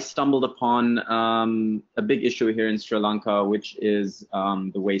 So I stumbled upon a big issue here in Sri Lanka, which is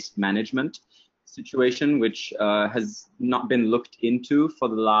the waste management situation, which has not been looked into for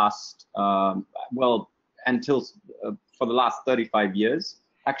the last, for the last 35 years,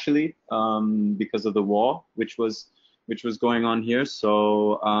 actually, because of the war, which was going on here.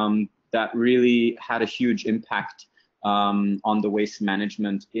 So that really had a huge impact on the waste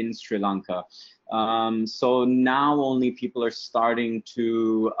management in Sri Lanka. So now only people are starting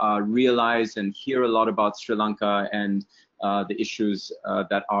to realize and hear a lot about Sri Lanka and the issues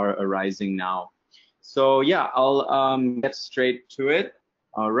that are arising now. So yeah, I'll get straight to it.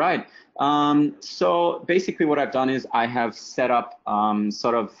 All right. So basically what I've done is I have set up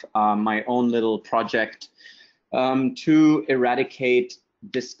my own little project to eradicate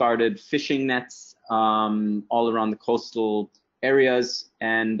discarded fishing nets all around the coastal areas.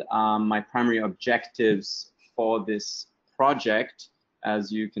 And my primary objectives for this project,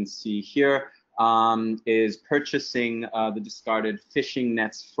 as you can see here, is purchasing the discarded fishing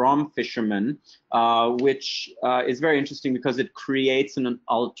nets from fishermen, which is very interesting because it creates an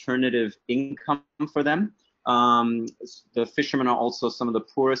alternative income for them. The fishermen are also some of the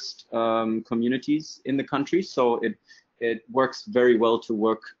poorest communities in the country, so it works very well to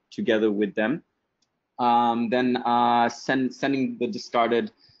work together with them. Then sending the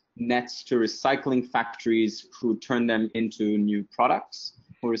discarded nets to recycling factories who turn them into new products,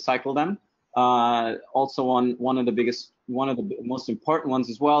 who recycle them. Also one of the most important ones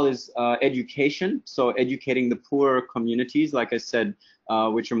as well is education. So educating the poorer communities, like I said,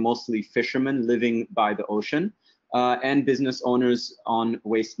 which are mostly fishermen living by the ocean, and business owners on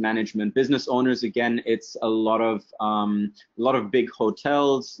waste management. Business owners, again, it's a lot of big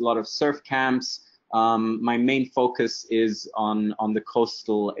hotels, a lot of surf camps. My main focus is on the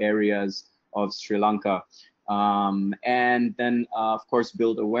coastal areas of Sri Lanka. And then, of course,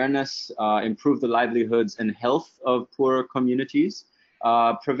 build awareness, improve the livelihoods and health of poorer communities,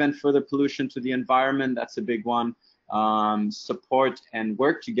 prevent further pollution to the environment. That's a big one. Support and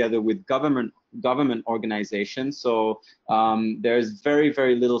work together with government organizations. So there's very,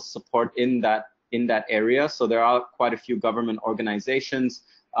 very little support in that area. So there are quite a few government organizations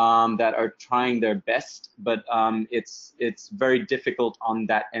that are trying their best, but it's very difficult on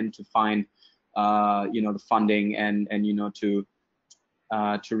that end to find the funding and to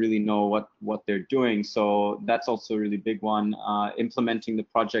really know what they're doing. So that's also a really big one. Implementing the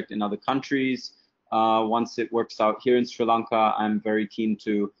project in other countries. Once it works out here in Sri Lanka, I'm very keen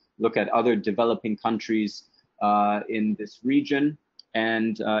to look at other developing countries in this region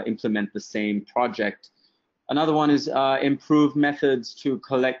and implement the same project. Another one is improve methods to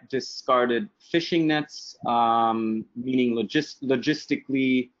collect discarded fishing nets, meaning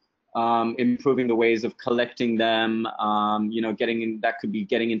logistically improving the ways of collecting them. That could be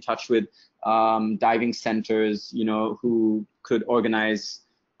getting in touch with diving centers, who could organize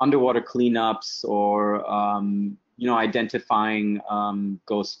underwater cleanups or identifying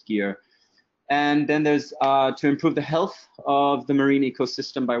ghost gear. And then there's to improve the health of the marine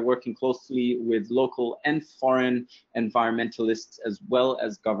ecosystem by working closely with local and foreign environmentalists as well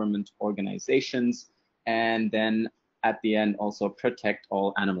as government organizations. And then at the end, also protect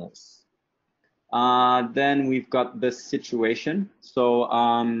all animals. Then we've got the situation. So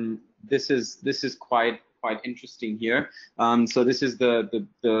this is quite interesting here. So this is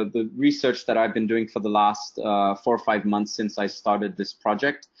the research that I've been doing for the last 4 or 5 months since I started this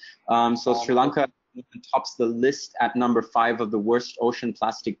project. So Sri Lanka tops the list at number 5 of the worst ocean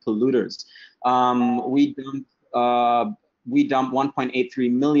plastic polluters. We dump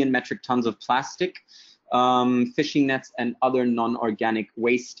 1.83 million metric tons of plastic, fishing nets and other non-organic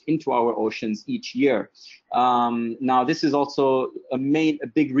waste into our oceans each year. Now, this is also a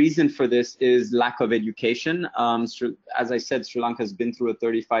big reason for this is lack of education. As I said, Sri Lanka has been through a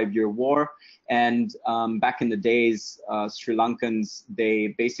 35-year war, and back in the days, Sri Lankans,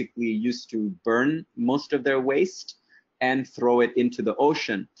 they basically used to burn most of their waste and throw it into the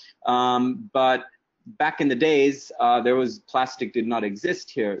ocean. But back in the days, plastic did not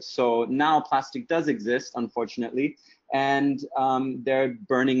exist here. So now plastic does exist, unfortunately, and they're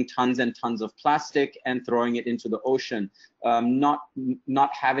burning tons and tons of plastic and throwing it into the ocean, not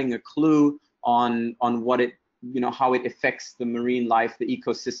having a clue on what it, how it affects the marine life, the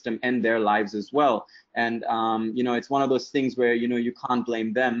ecosystem, and their lives as well. And it's one of those things where you can't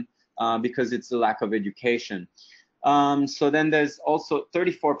blame them because it's a lack of education. So then there's also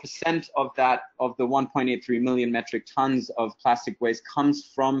 34% of the 1.83 million metric tons of plastic waste comes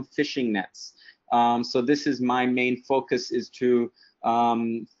from fishing nets. So this is my main focus, is to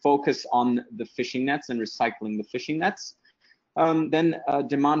focus on the fishing nets and recycling the fishing nets. Then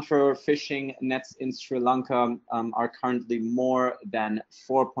demand for fishing nets in Sri Lanka are currently more than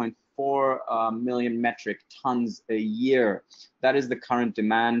 4.4 million metric tons a year. That is the current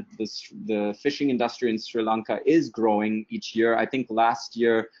demand. The fishing industry in Sri Lanka is growing each year. I think last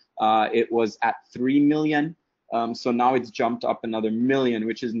year it was at 3 million. So now it's jumped up another million,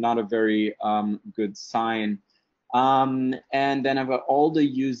 which is not a very good sign. And then I've got all the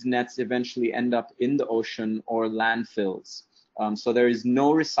used nets eventually end up in the ocean or landfills. So there is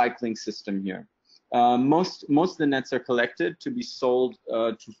no recycling system here. Most of the nets are collected to be sold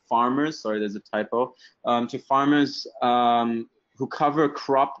to farmers. Sorry, there's a typo. To farmers who cover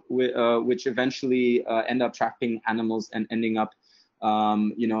crop, which eventually end up trapping animals and ending up,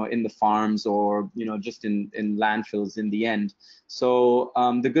 in the farms or just in landfills in the end. So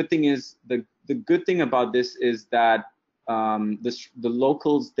the good thing is the good thing about this is that the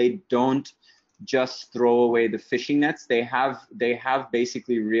locals, they don't just throw away the fishing nets. They have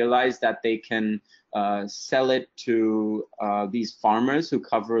basically realized that they can sell it to these farmers who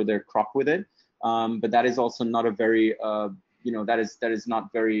cover their crop with it. But that is also not a very that is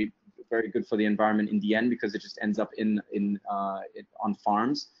not very good for the environment in the end, because it just ends up on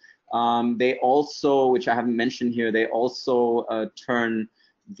farms. They also, which I haven't mentioned here, they also turn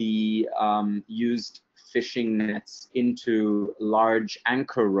the used fishing nets into large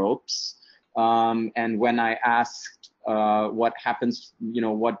anchor ropes. And when I asked what happens,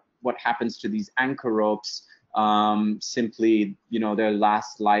 what happens to these anchor ropes, simply, their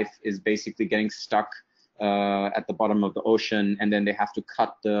last life is basically getting stuck at the bottom of the ocean, and then they have to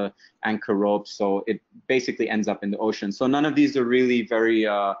cut the anchor rope, so it basically ends up in the ocean. So none of these are really very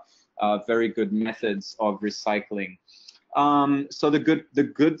good methods of recycling. So the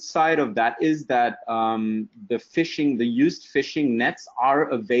good side of that is that the used fishing nets are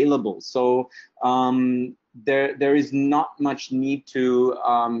available. So there is not much need to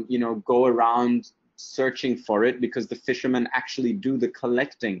go around searching for it, because the fishermen actually do the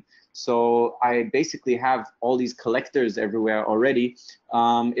collecting. So I basically have all these collectors everywhere already.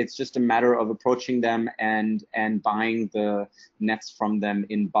 It's just a matter of approaching them and buying the nets from them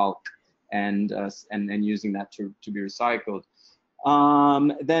in bulk, and using that to be recycled.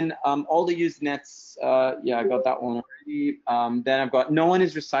 Then all the used nets, yeah, I got that one already. Then I've got, no one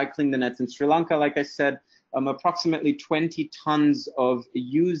is recycling the nets in Sri Lanka. Like I said, approximately 20 tons of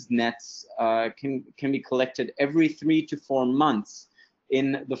used nets can be collected every 3 to 4 months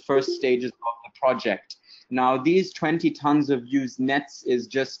in the first stages of the project. Now, these 20 tons of used nets is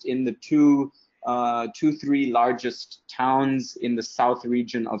just in the 3 largest towns in the south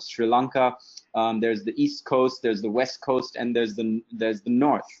region of Sri Lanka. There's the east coast, there's the west coast, and there's the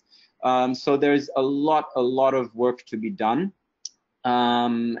north. So there's a lot of work to be done.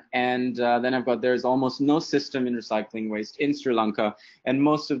 Then I've got, there's almost no system in recycling waste in Sri Lanka, and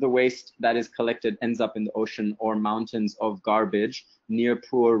most of the waste that is collected ends up in the ocean or mountains of garbage near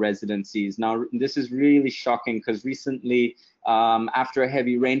poor residencies. Now, this is really shocking because recently, after a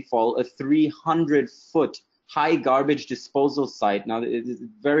heavy rainfall, a 300-foot high garbage disposal site. Now, it's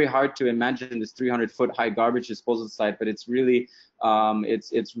very hard to imagine this 300-foot high garbage disposal site, but it's really,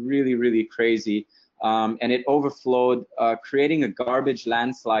 it's really, really crazy. And it overflowed, creating a garbage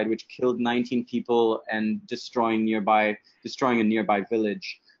landslide which killed 19 people and destroying a nearby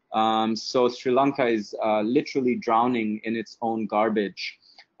village. So Sri Lanka is literally drowning in its own garbage.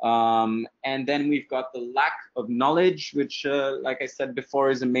 And then we've got the lack of knowledge, which, like I said before,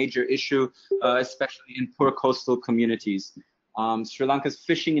 is a major issue, especially in poor coastal communities. Sri Lanka's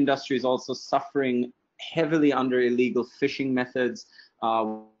fishing industry is also suffering heavily under illegal fishing methods,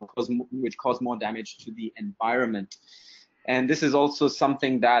 which cause more damage to the environment. And this is also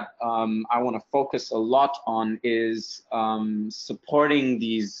something that I want to focus a lot on, is supporting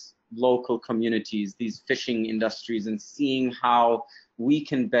these local communities, these fishing industries, and seeing how we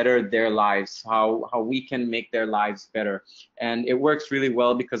can better their lives, how we can make their lives better. And it works really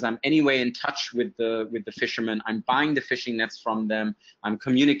well because I'm anyway in touch with the fishermen. I'm buying the fishing nets from them. I'm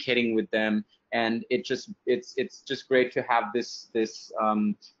communicating with them. And it's just great to have this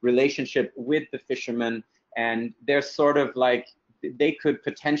relationship with the fishermen, and they're sort of like, they could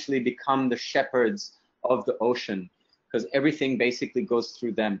potentially become the shepherds of the ocean because everything basically goes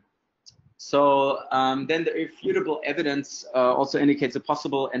through them. So then the irrefutable evidence also indicates a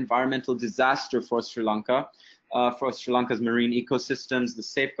possible environmental disaster for Sri Lanka, for Sri Lanka's marine ecosystems, the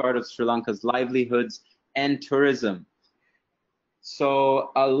safeguard of Sri Lanka's livelihoods, and tourism.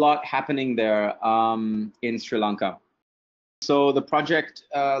 So a lot happening there in Sri Lanka. So the project,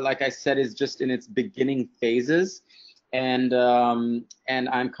 like I said, is just in its beginning phases, and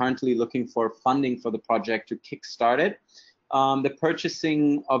I'm currently looking for funding for the project to kickstart it. The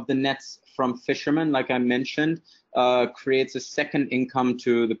purchasing of the nets from fishermen, like I mentioned, creates a second income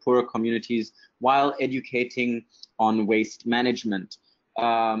to the poorer communities while educating on waste management.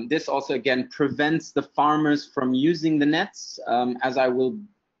 This also, again, prevents the farmers from using the nets, as I will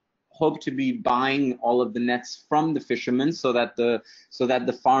hope to be buying all of the nets from the fishermen, so that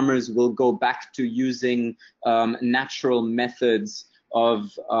the farmers will go back to using natural methods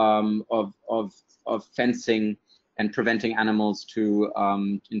of fencing and preventing animals to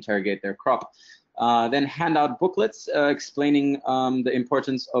interrogate their crop. Then hand out booklets explaining the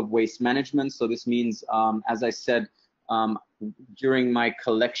importance of waste management. So this means, as I said, during my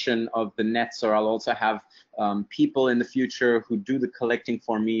collection of the nets, or I'll also have people in the future who do the collecting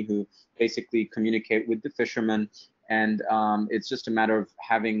for me, who basically communicate with the fishermen. And it's just a matter of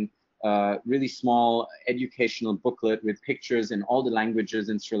having a really small educational booklet with pictures in all the languages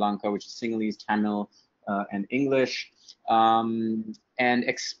in Sri Lanka, which is Sinhalese, Tamil, and English, and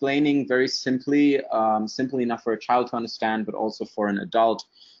explaining very simply, simply enough for a child to understand, but also for an adult,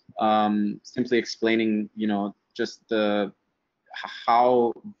 simply explaining, you know, just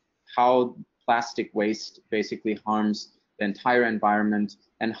how plastic waste basically harms the entire environment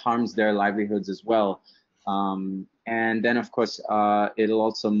and harms their livelihoods as well. And then, of course, it'll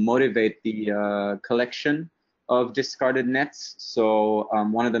also motivate the collection of discarded nets. So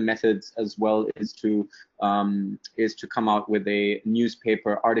one of the methods as well is to come out with a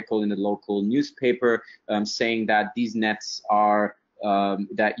newspaper article in the local newspaper, saying that these nets are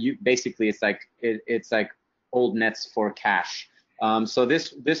that you basically it's like old nets for cash. So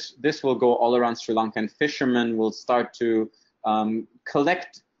this will go all around Sri Lanka, and fishermen will start to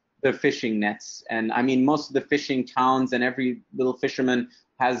collect the fishing nets. And I mean, most of the fishing towns and every little fisherman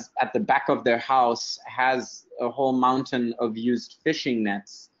has at the back of their house has a whole mountain of used fishing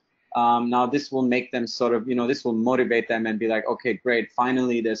nets. Now this will make them sort of, you know, this will motivate them and be like, okay, great,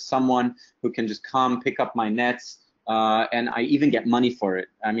 finally there's someone who can just come pick up my nets, and I even get money for it.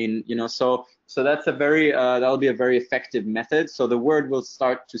 I mean, you know, so that's a very that'll be a very effective method. So the word will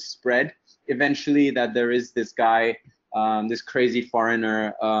start to spread eventually that there is this guy, this crazy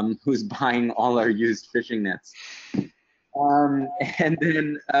foreigner who's buying all our used fishing nets. And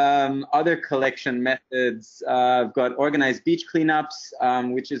then other collection methods, I've got organized beach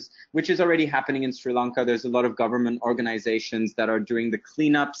cleanups, which is already happening in Sri Lanka. There's a lot of government organizations that are doing the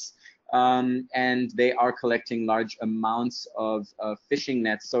cleanups, and they are collecting large amounts of fishing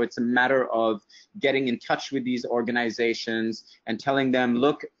nets. So it's a matter of getting in touch with these organizations and telling them,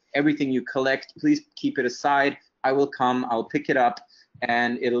 look, everything you collect, please keep it aside. I will come, I'll pick it up,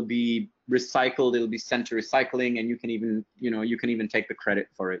 and it'll be recycled, it'll be sent to recycling, and you can even, you know, you can even take the credit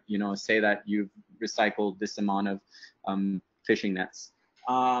for it, you know, say that you've recycled this amount of fishing nets.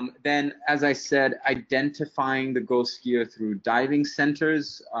 Then, as I said, identifying the ghost gear through diving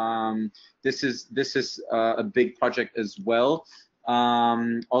centers. This is a big project as well.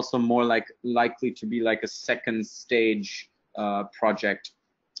 Also more likely to be like a second stage project.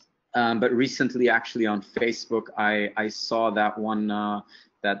 But recently, actually on Facebook, I saw that one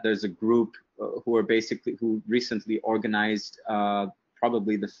that there's a group who recently organized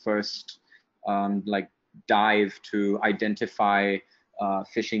probably the first like dive to identify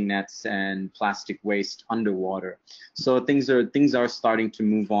fishing nets and plastic waste underwater. So things are starting to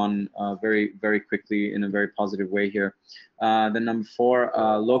move on very quickly in a very positive way here. Then number 4,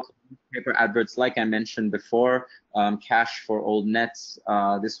 local newspaper adverts, like I mentioned before, cash for old nets.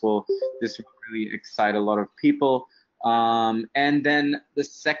 This will really excite a lot of people. And then the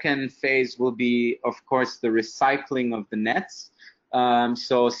second phase will be, of course, the recycling of the nets.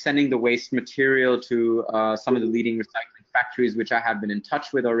 So sending the waste material to some of the leading recycling factories, which I have been in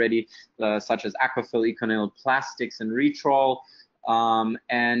touch with already, such as Aquafil, Econil, Plastics, and Retrol.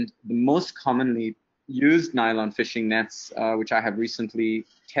 And the most commonly used nylon fishing nets, which I have recently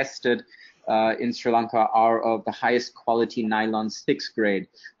tested in Sri Lanka, are of the highest quality nylon 6th grade.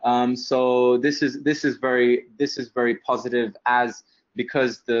 So this is very positive, as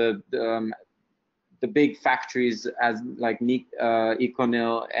because the big factories as like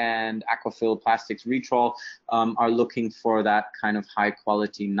Econil and Aquafil, Plastics, Retrol are looking for that kind of high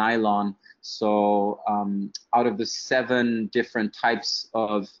quality nylon. So out of the 7 different types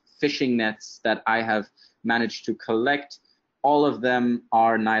of fishing nets that I have managed to collect, all of them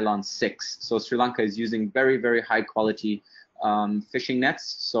are nylon 6. So Sri Lanka is using very high quality fishing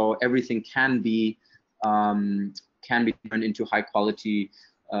nets. So everything can be turned into high quality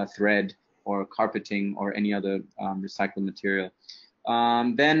thread or carpeting or any other recycled material.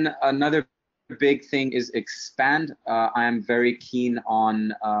 Then another big thing is expand. I am very keen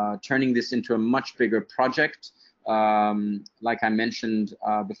on turning this into a much bigger project, like I mentioned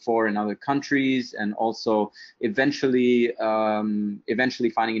before, in other countries, and also eventually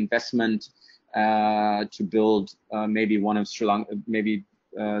finding investment to build maybe one of Sri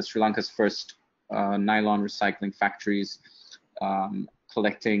Lanka's first nylon recycling factories,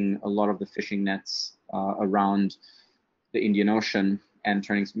 collecting a lot of the fishing nets around the Indian Ocean and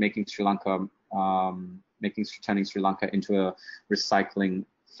turning Sri Lanka into a recycling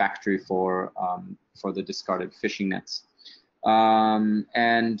factory for the discarded fishing nets,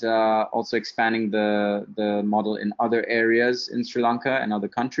 and also expanding the model in other areas in Sri Lanka and other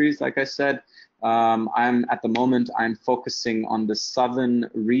countries. Like I said, at the moment I'm focusing on the southern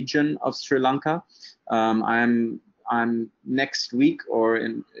region of Sri Lanka. I'm next week, or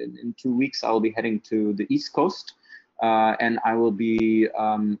in 2 weeks, I will be heading to the East Coast, and I will be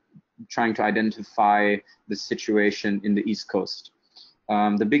trying to identify the situation in the East Coast.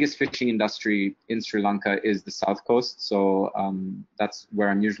 The biggest fishing industry in Sri Lanka is the South Coast, so that's where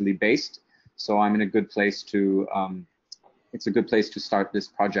I'm usually based. So I'm in a good place to, it's a good place to start this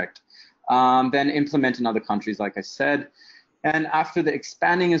project. Then implement in other countries, like I said. And after the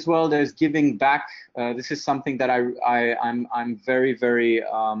expanding as well, there's giving back. This is something that I'm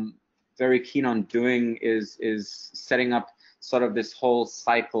very keen on doing, is setting up sort of this whole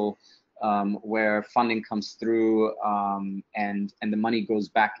cycle where funding comes through and the money goes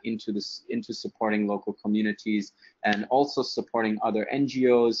back into supporting local communities and also supporting other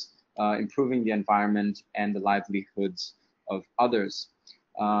NGOs, improving the environment and the livelihoods of others.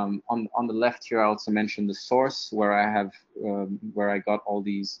 On the left here, I also mentioned the source where I got all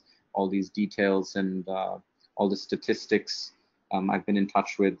these details and all the statistics. I've been in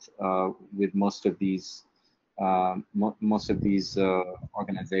touch with most of these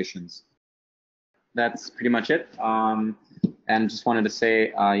organizations. That's pretty much it. And just wanted to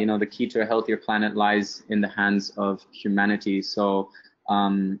say, the key to a healthier planet lies in the hands of humanity. So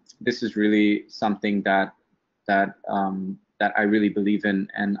this is really something that I really believe in,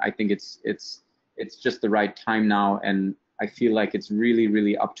 and I think it's just the right time now, and I feel like it's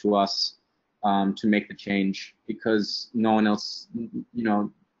really up to us to make the change, because no one else,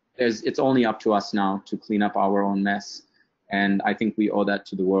 it's only up to us now to clean up our own mess, and I think we owe that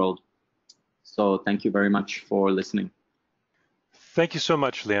to the world. So thank you very much for listening. Thank you so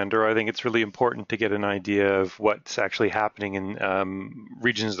much, Leandro. I think it's really important to get an idea of what's actually happening in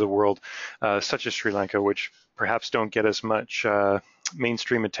regions of the world, such as Sri Lanka, which perhaps don't get as much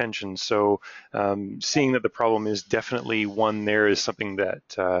mainstream attention. So seeing that the problem is definitely one there is something that,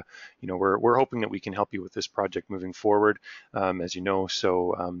 we're hoping that we can help you with this project moving forward, as you know.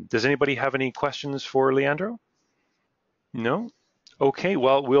 So does anybody have any questions for Leandro? No? Okay,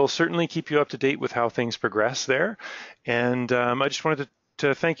 well, we'll certainly keep you up to date with how things progress there. And I just wanted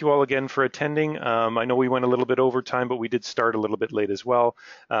to thank you all again for attending. I know we went a little bit over time, but we did start a little bit late as well.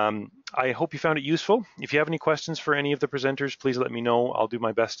 I hope you found it useful. If you have any questions for any of the presenters, please let me know. I'll do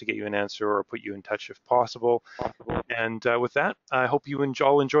my best to get you an answer or put you in touch if possible. And with that, I hope you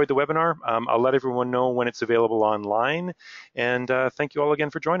all enjoyed the webinar. I'll let everyone know when it's available online. And thank you all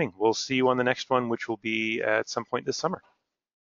again for joining. We'll see you on the next one, which will be at some point this summer.